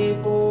a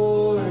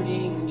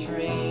boarding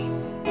train.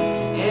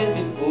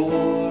 And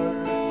before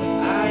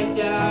I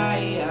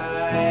die,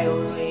 I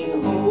only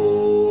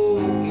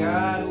hope,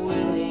 God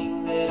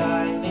willing, that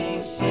I may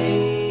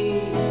say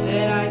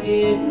that I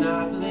did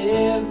not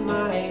live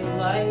my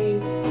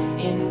life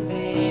in vain.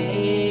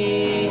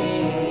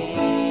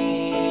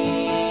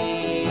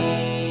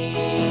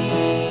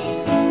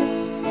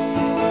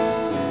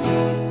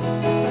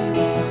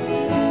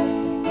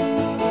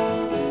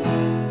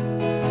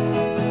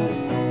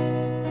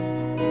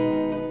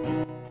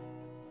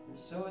 And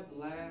so at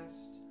last,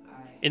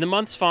 In the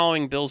months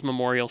following Bill's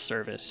memorial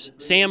service,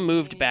 Sam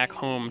moved back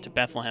home to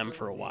Bethlehem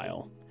for a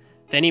while.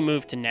 Then he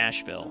moved to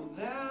Nashville.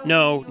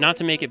 No, not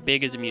to make it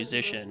big as a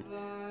musician,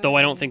 though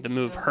I don't think the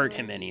move hurt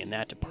him any in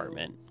that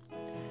department,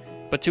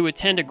 but to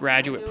attend a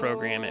graduate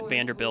program at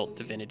Vanderbilt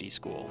Divinity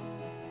School.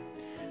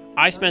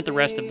 I spent the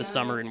rest of the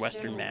summer in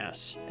Western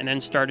Mass, and then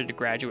started a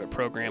graduate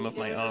program of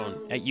my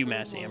own at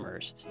UMass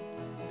Amherst.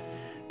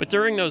 But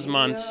during those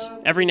months,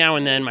 every now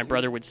and then my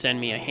brother would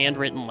send me a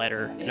handwritten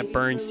letter and a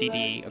burned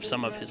CD of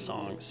some of his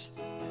songs.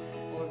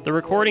 The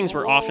recordings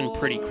were often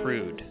pretty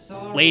crude,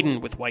 laden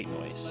with white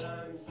noise.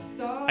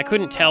 I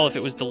couldn't tell if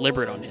it was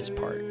deliberate on his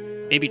part,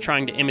 maybe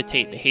trying to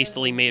imitate the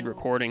hastily made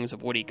recordings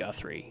of Woody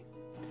Guthrie.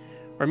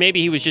 Or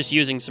maybe he was just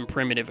using some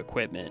primitive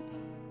equipment.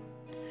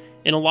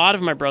 In a lot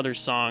of my brother's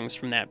songs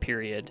from that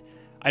period,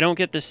 I don't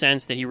get the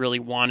sense that he really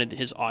wanted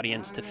his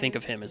audience to think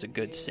of him as a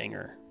good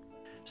singer.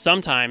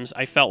 Sometimes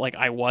I felt like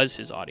I was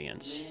his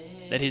audience,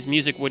 that his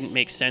music wouldn't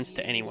make sense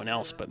to anyone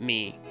else but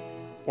me,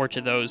 or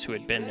to those who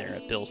had been there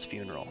at Bill's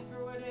funeral.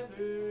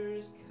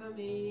 whatever's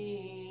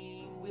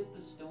coming with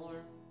the storm.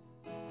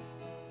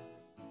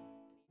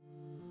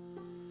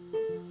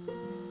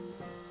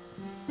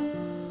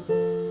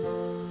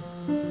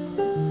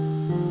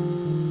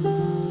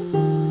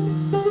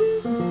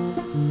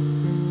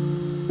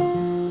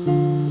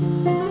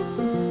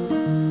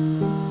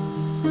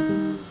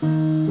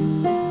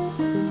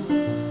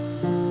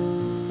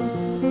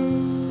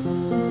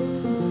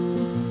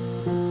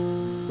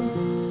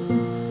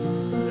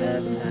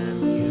 Last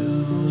time you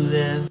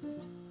left,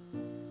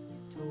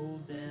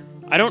 told them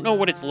I don't know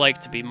what it's like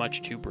to be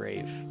much too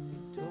brave.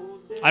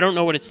 I don't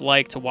know what it's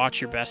like to watch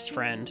your best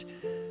friend,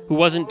 who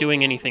wasn't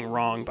doing anything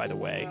wrong, by the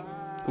way,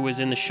 who was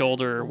in the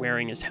shoulder,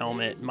 wearing his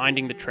helmet,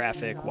 minding the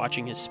traffic,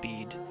 watching his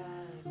speed,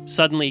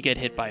 suddenly get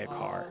hit by a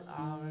car.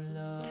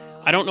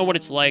 I don't know what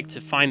it's like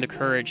to find the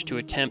courage to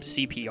attempt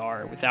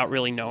CPR without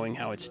really knowing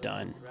how it's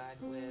done.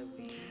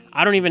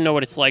 I don't even know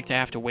what it's like to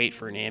have to wait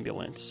for an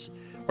ambulance,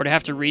 or to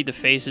have to read the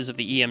faces of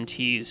the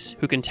EMTs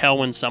who can tell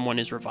when someone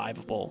is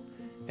revivable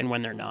and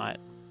when they're not.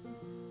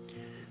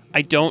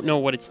 I don't know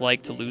what it's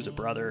like to lose a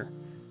brother,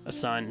 a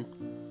son,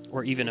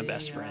 or even a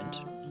best friend.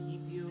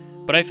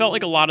 But I felt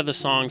like a lot of the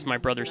songs my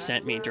brother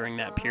sent me during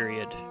that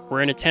period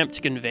were an attempt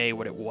to convey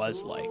what it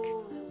was like.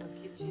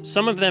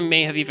 Some of them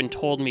may have even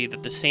told me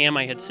that the Sam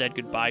I had said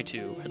goodbye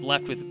to had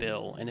left with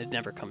Bill and had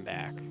never come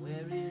back.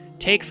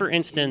 Take, for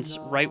instance,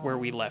 Right Where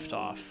We Left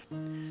Off,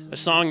 a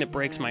song that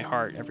breaks my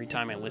heart every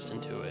time I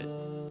listen to it.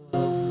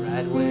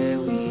 right where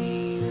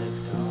we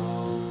left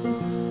off.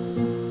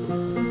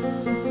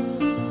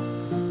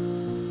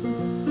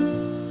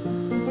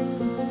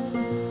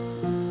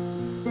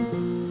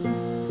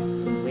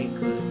 We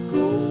could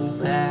go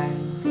back,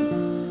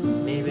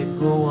 maybe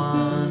go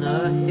on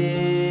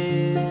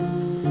ahead.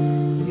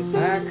 If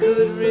I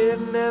could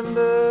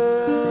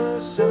remember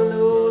some of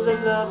those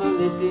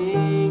lovely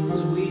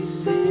things we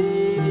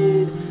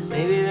said,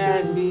 maybe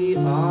that'd be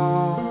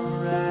all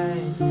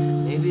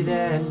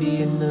might be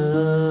enough.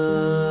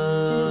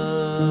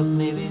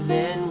 Maybe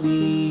then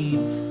we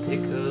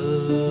pick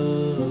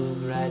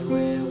up right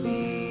where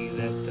we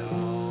left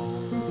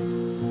off.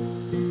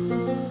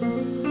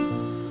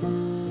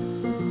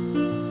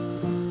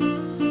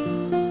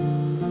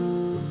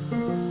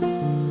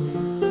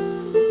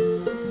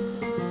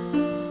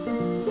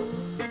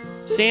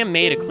 Sam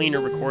made a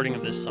cleaner recording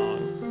of this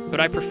song, but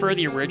I prefer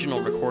the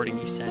original recording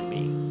he sent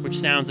me, which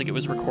sounds like it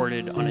was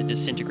recorded on a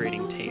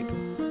disintegrating tape.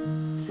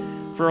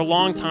 For a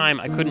long time,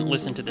 I couldn't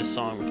listen to this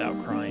song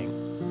without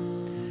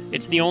crying.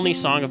 It's the only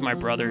song of my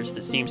brother's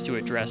that seems to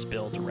address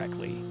Bill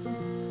directly.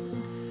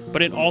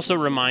 But it also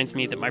reminds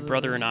me that my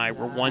brother and I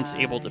were once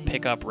able to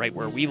pick up right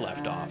where we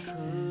left off,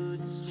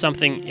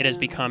 something it has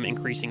become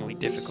increasingly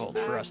difficult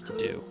for us to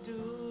do.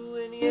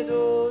 Any of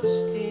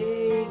those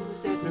things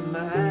that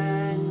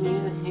remind me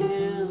of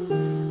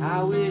him,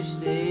 I wish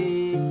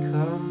they'd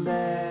come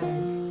back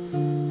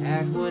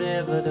at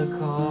whatever the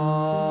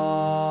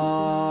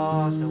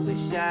cost. I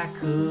wish I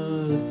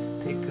could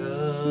pick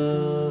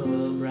up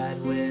right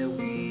where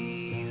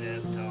we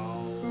left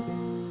off.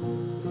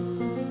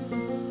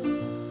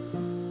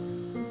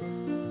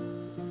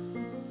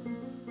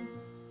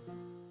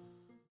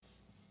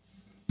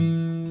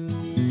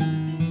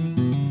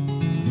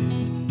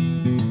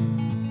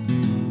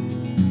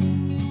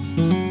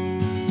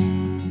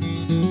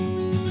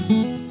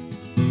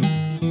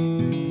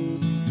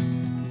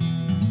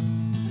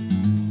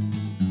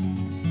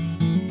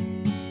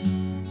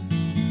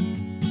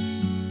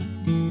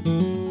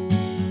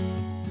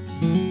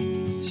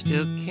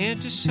 Still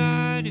can't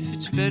decide if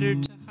it's better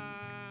to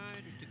hide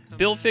or to come.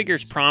 Bill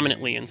figures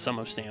prominently in some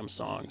of Sam's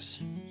songs,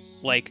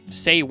 like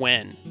Say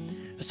When,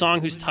 a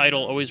song whose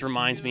title always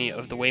reminds me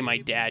of the way my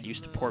dad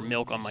used to pour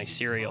milk on my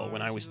cereal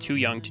when I was too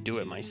young to do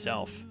it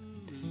myself,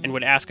 and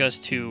would ask us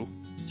to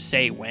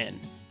say when.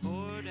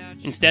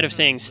 Instead of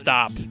saying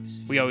stop,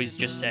 we always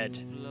just said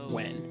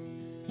when.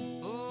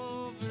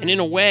 And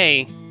in a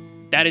way,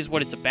 that is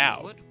what it's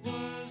about.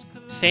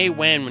 Say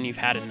when you've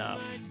had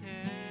enough.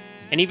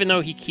 And even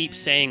though he keeps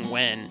saying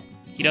when,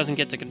 he doesn't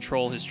get to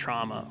control his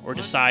trauma or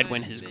decide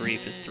when his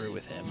grief is through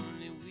with him.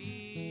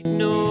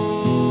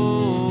 No,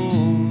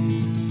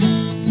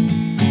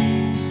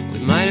 we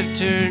might have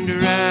turned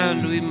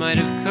around, we might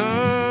have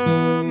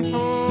come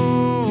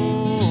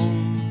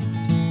home.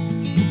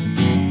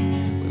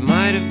 We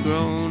might have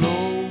grown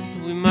old,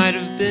 we might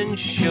have been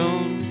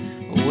shown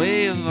a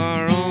way of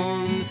our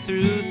own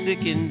through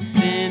thick and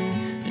thin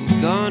and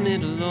gone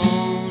it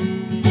alone.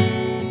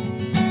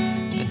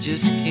 I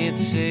just can't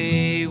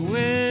say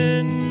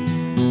when.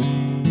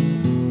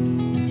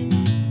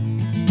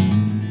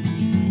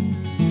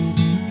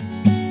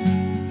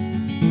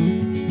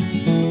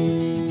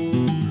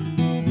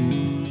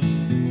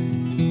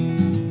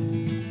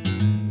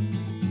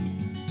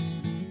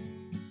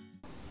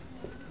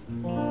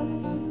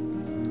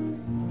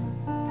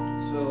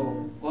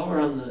 So, while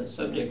we're on the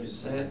subject of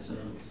sad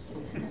songs,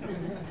 I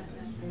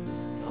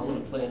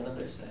want to play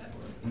another sad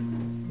one.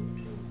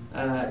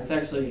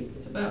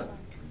 It's about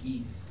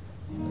geese.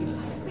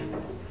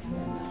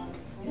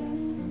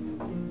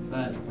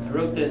 But I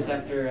wrote this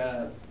after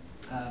a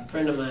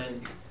friend of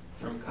mine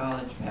from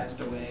college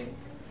passed away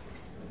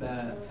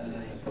about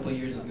a couple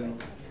years ago.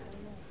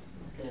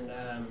 And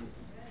I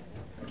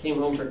came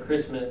home for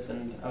Christmas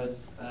and I was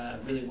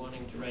really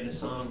wanting to write a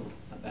song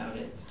about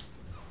it.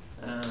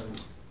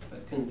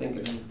 But couldn't think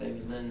of anything.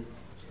 And then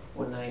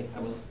one night I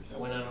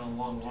went out on a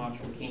long walk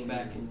and came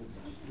back and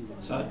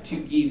saw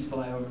 2 geese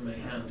fly over my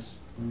house.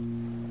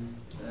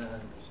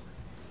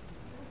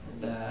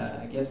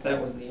 I guess that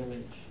was the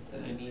image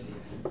that I needed.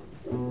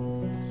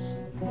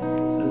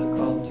 This is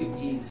called 2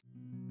 Geese.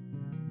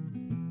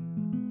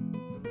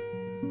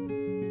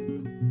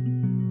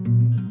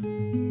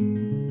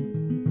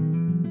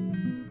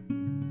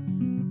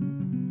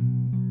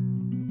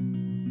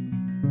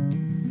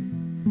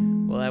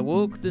 Well, I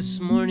woke this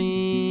morning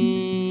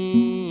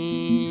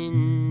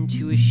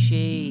to a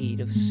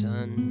shade of sun.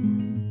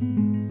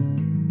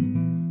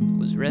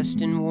 Was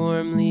resting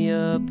warmly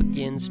up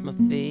against my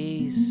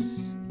face.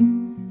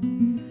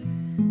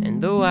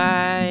 And though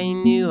I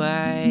knew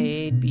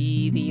I'd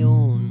be the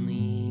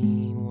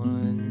only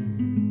one,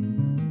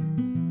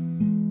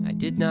 I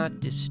did not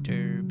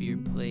disturb your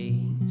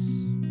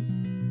place.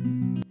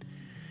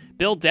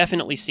 Bill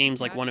definitely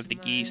seems like one of the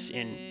geese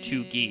in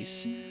 2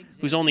 Geese,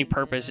 whose only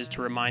purpose is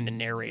to remind the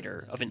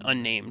narrator of an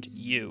unnamed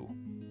you.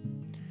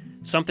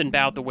 Something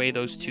about the way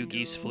those 2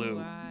 geese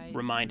flew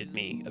reminded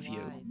me of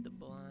you.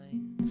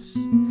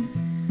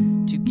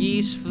 2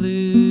 geese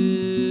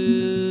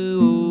flew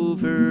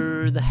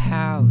over the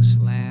house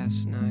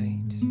last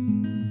night.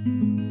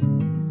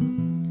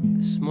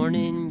 This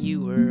morning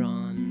you were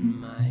on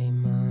my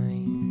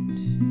mind.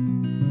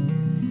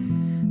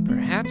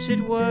 Perhaps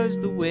it was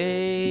the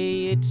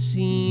way it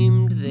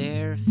seemed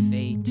their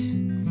fate,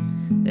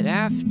 that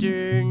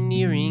after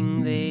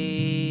nearing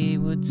they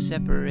would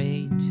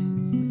separate.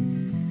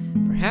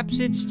 Perhaps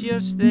it's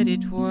just that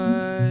it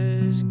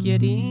was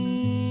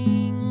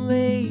getting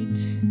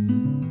late.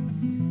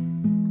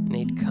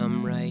 They'd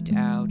come right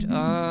out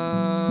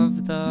out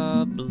of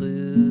the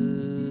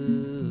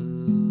blue.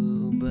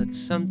 But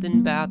something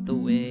about the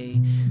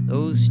way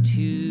those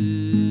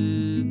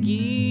two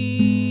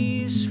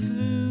geese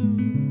flew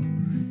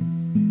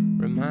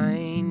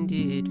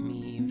reminded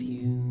me of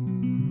you.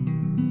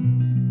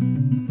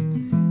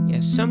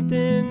 Yeah,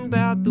 something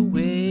about the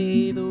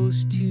way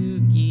those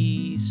two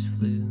geese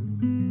flew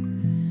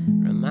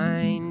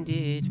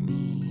reminded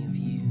me of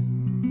you.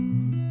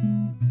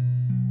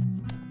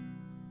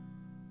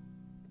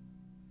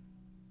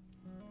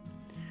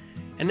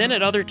 And then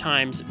at other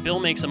times, Bill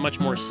makes a much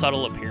more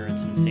subtle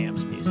appearance in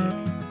Sam's music.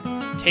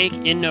 Take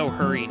In No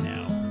Hurry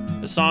Now,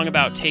 the song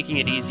about taking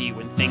it easy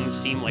when things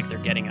seem like they're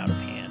getting out of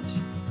hand.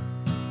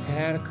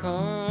 Had a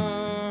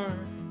car,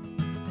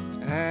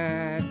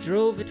 I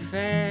drove it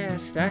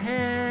fast, I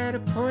had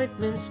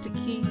appointments to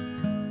keep,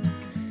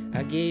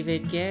 I gave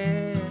it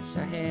gas,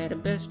 I had a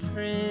best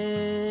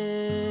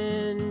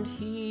friend,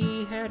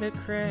 he had a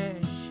crash.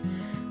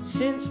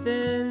 Since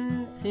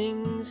then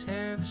things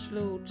have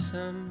slowed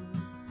some.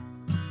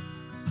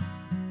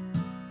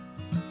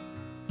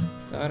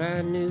 Thought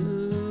I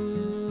knew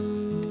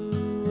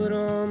what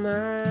all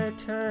my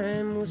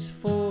time was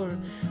for.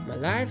 My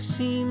life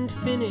seemed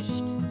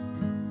finished.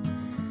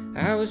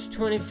 I was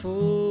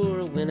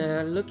 24 when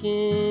I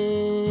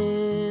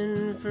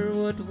looking for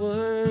what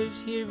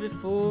was here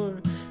before.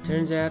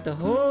 Turns out the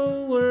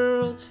whole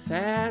world's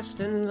fast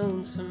and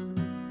lonesome.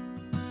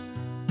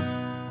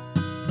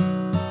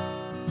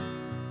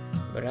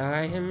 But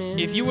I am in.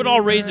 If you would all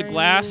raise a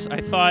glass,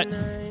 I thought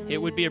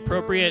it would be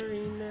appropriate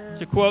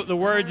to quote the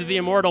words of the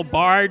immortal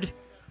bard.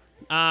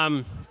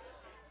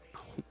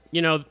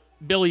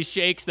 Billy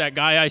Shakes, that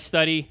guy I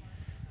study,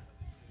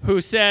 who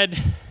said,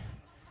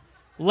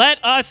 "Let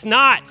us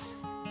not,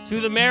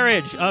 to the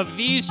marriage of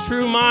these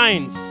true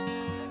minds,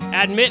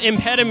 admit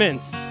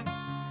impediments.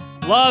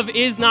 Love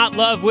is not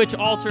love which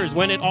alters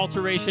when it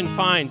alteration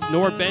finds,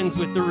 nor bends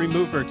with the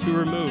remover to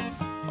remove.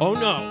 Oh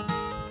no,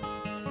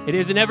 it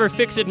is an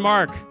ever-fixed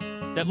mark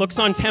that looks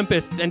on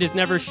tempests and is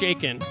never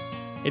shaken.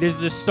 It is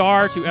the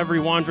star to every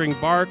wandering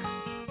bark,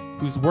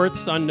 whose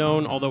worth's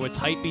unknown, although its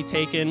height be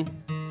taken.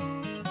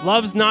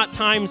 Love's not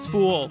time's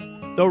fool,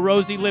 though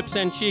rosy lips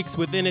and cheeks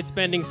within its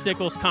bending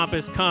sickle's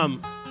compass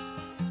come.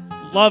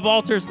 Love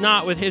alters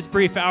not with his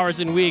brief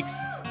hours and weeks,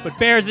 but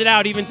bears it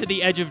out even to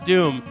the edge of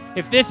doom.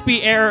 If this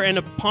be error and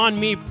upon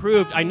me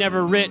proved, I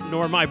never writ,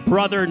 nor my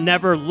brother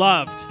never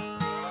loved."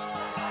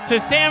 To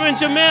Sam and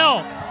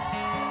Jamil.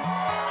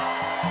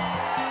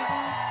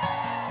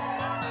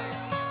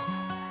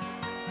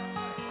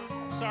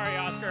 Sorry,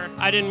 Oscar.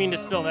 I didn't mean to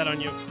spill that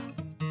on you.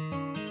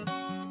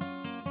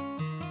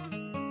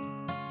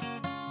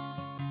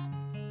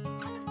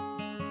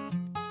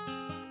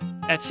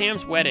 At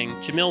Sam's wedding,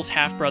 Jamil's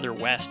half-brother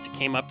West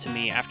came up to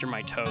me after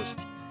my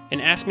toast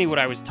and asked me what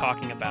I was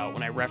talking about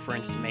when I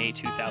referenced May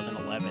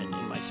 2011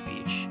 in my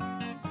speech.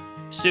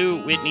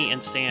 Sue, Whitney,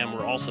 and Sam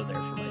were also there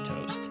for my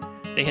toast.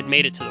 They had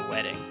made it to the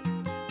wedding.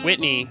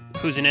 Whitney,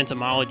 who's an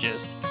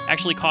entomologist,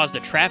 actually caused a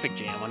traffic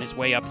jam on his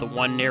way up the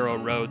one narrow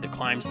road that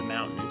climbs the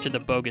mountain to the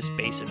Bogus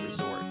Basin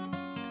Resort.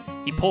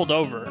 He pulled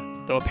over,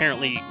 though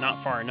apparently not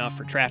far enough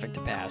for traffic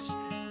to pass,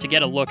 to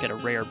get a look at a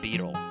rare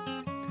beetle.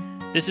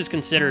 This is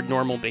considered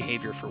normal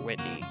behavior for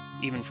Whitney,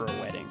 even for a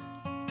wedding.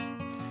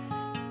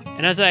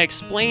 And as I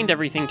explained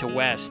everything to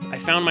West, I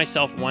found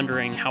myself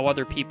wondering how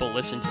other people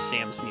listen to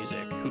Sam's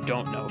music who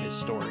don't know his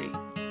story.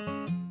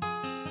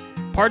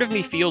 Part of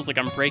me feels like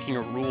I'm breaking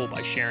a rule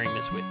by sharing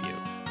this with you,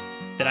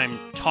 that I'm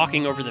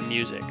talking over the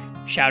music,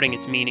 shouting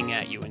its meaning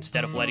at you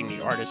instead of letting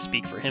the artist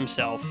speak for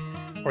himself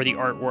or the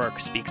artwork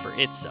speak for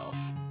itself.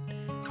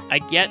 I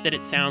get that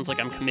it sounds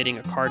like I'm committing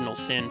a cardinal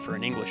sin for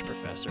an English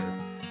professor,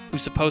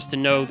 who's supposed to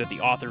know that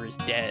the author is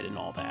dead and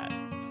all that.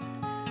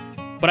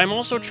 But I'm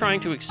also trying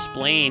to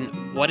explain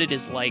what it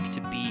is like to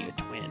be a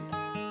twin,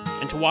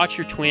 and to watch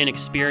your twin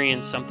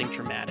experience something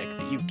traumatic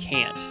that you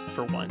can't,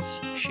 for once,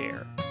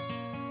 share.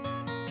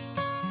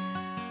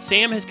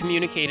 Sam has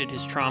communicated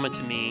his trauma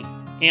to me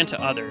and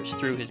to others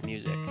through his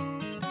music.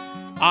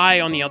 I,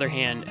 on the other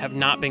hand, have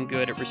not been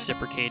good at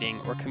reciprocating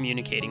or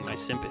communicating my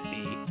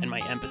sympathy and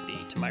my empathy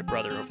to my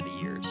brother over the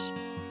years.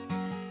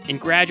 In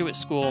graduate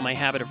school, my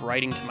habit of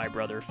writing to my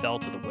brother fell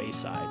to the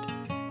wayside,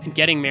 and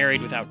getting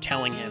married without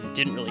telling him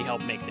didn't really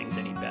help make things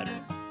any better.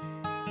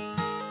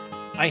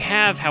 I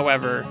have,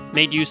 however,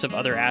 made use of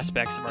other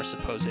aspects of our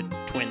supposed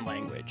twin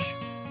language.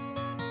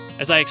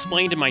 As I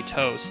explained in my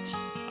toast,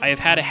 I have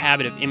had a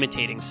habit of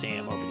imitating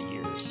Sam over the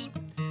years.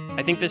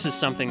 I think this is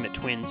something that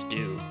twins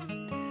do.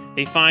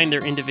 They find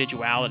their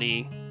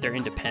individuality, their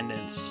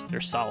independence,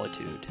 their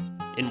solitude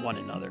in one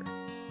another.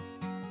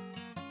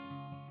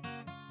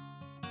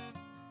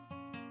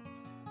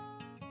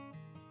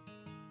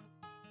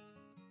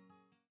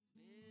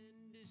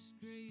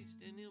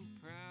 And he'll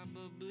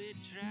probably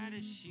try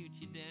to shoot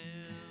you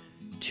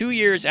down. 2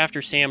 years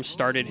after Sam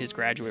started his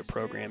graduate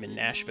program in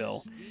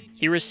Nashville,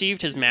 he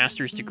received his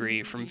master's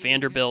degree from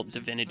Vanderbilt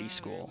Divinity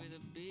School.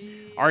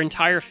 Our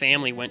entire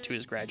family went to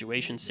his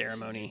graduation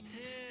ceremony,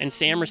 and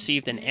Sam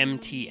received an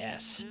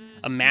MTS,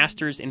 a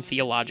master's in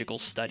theological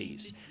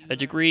studies, a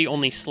degree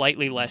only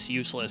slightly less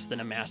useless than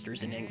a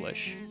master's in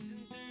English.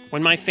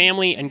 When my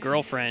family and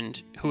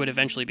girlfriend, who would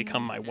eventually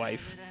become my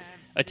wife,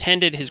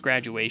 attended his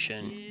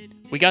graduation,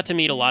 we got to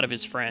meet a lot of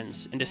his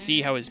friends and to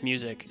see how his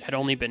music had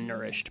only been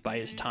nourished by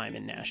his time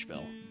in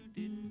Nashville.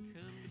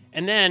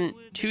 And then,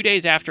 2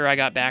 days after I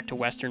got back to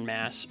Western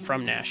Mass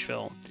from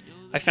Nashville,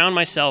 I found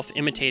myself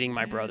imitating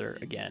my brother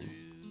again.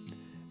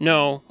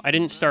 No, I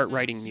didn't start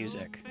writing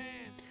music.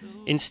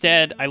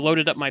 Instead, I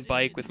loaded up my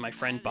bike with my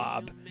friend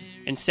Bob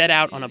and set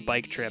out on a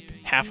bike trip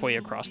halfway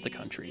across the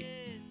country.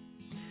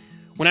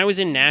 When I was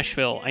in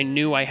Nashville, I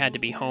knew I had to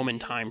be home in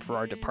time for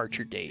our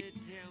departure date,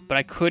 but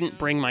I couldn't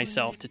bring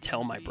myself to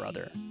tell my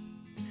brother.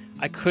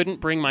 I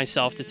couldn't bring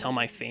myself to tell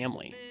my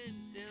family.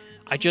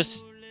 I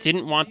just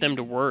didn't want them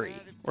to worry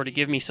or to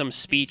give me some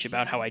speech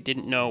about how I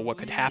didn't know what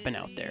could happen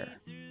out there.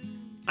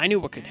 I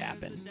knew what could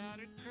happen.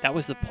 That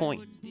was the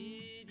point.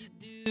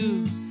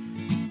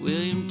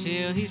 William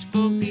Tell, he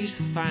spoke these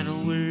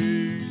final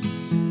words.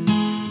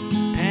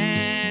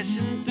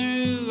 Passing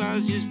through, I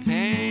was just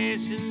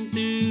passing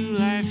through.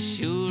 Life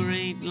sure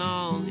ain't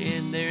long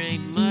and there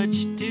ain't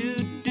much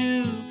to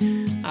do.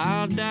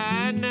 I'll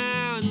die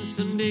now and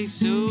someday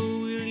so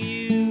will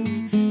you,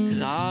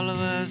 'cause all of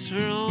us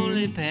are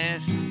only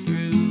passing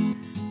through.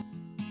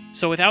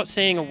 So without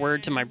saying a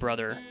word to my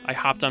brother, I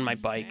hopped on my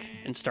bike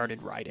and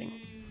started riding.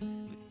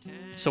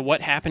 So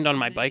what happened on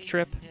my bike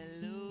trip?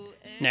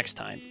 Next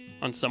time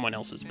on Someone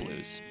Else's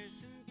Blues.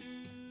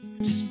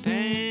 Just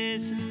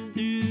passing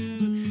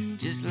through,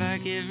 just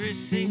like every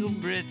single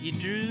breath you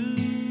drew.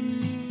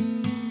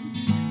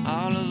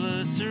 All of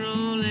us are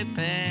only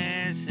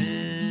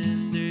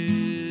passing through.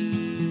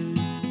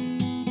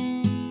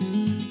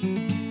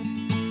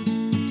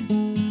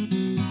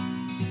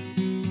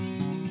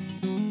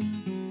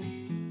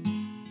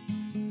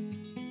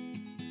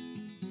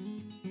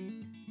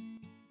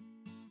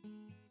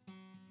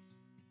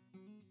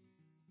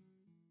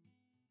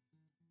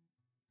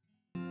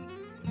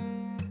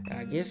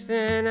 I guess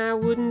then I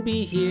wouldn't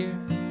be here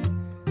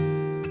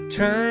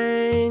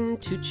trying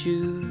to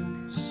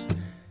choose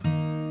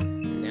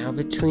now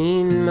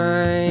between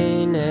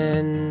mine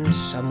and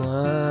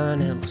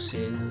someone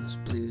else's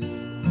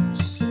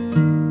blues.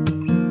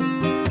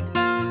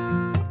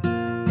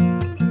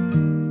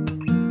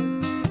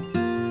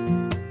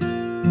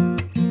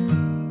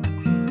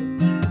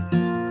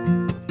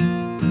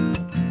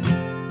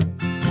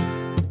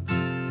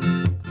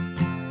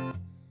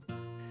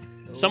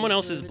 Someone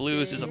Else's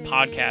Blues is a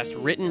podcast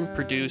written,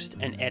 produced,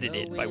 and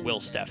edited by Will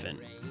Steffen.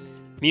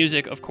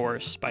 Music, of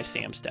course, by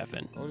Sam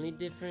Steffen.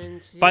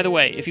 By the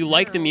way, if you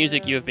like the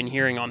music you have been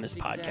hearing on this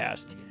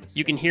podcast,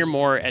 you can hear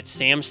more at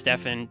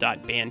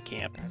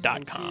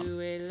samsteffen.bandcamp.com.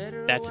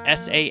 That's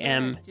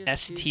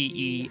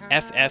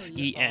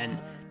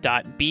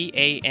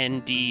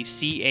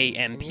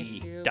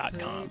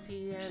samsteffen.bandcamp.com.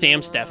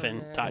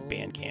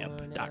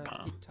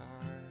 samsteffen.bandcamp.com.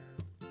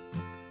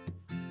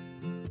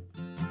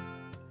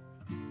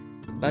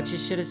 But you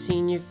should have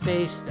seen your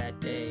face that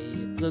day.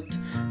 It looked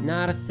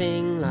not a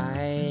thing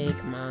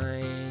like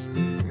mine.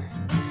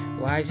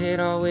 Why is it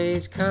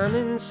always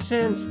common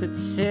sense that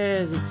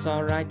says it's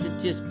alright to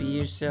just be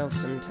yourself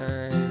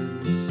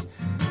sometimes?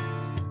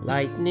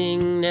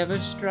 Lightning never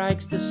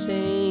strikes the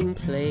same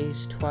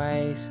place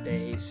twice,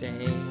 they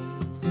say.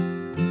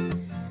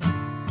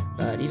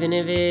 But even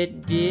if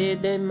it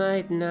did, they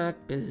might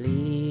not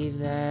believe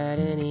that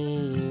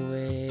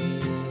anyway.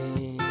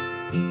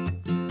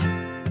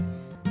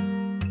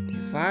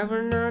 If I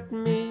were not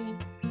me,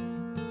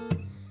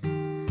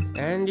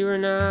 and you were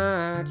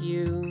not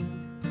you,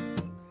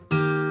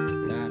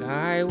 that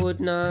I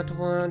would not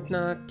want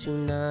not to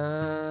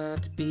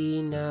not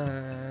be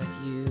not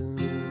you.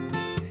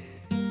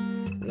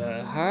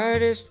 The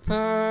hardest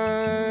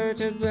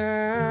part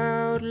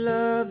about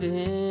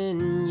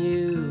loving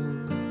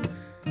you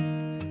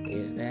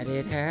is that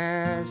it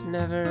has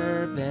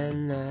never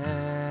been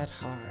that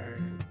hard.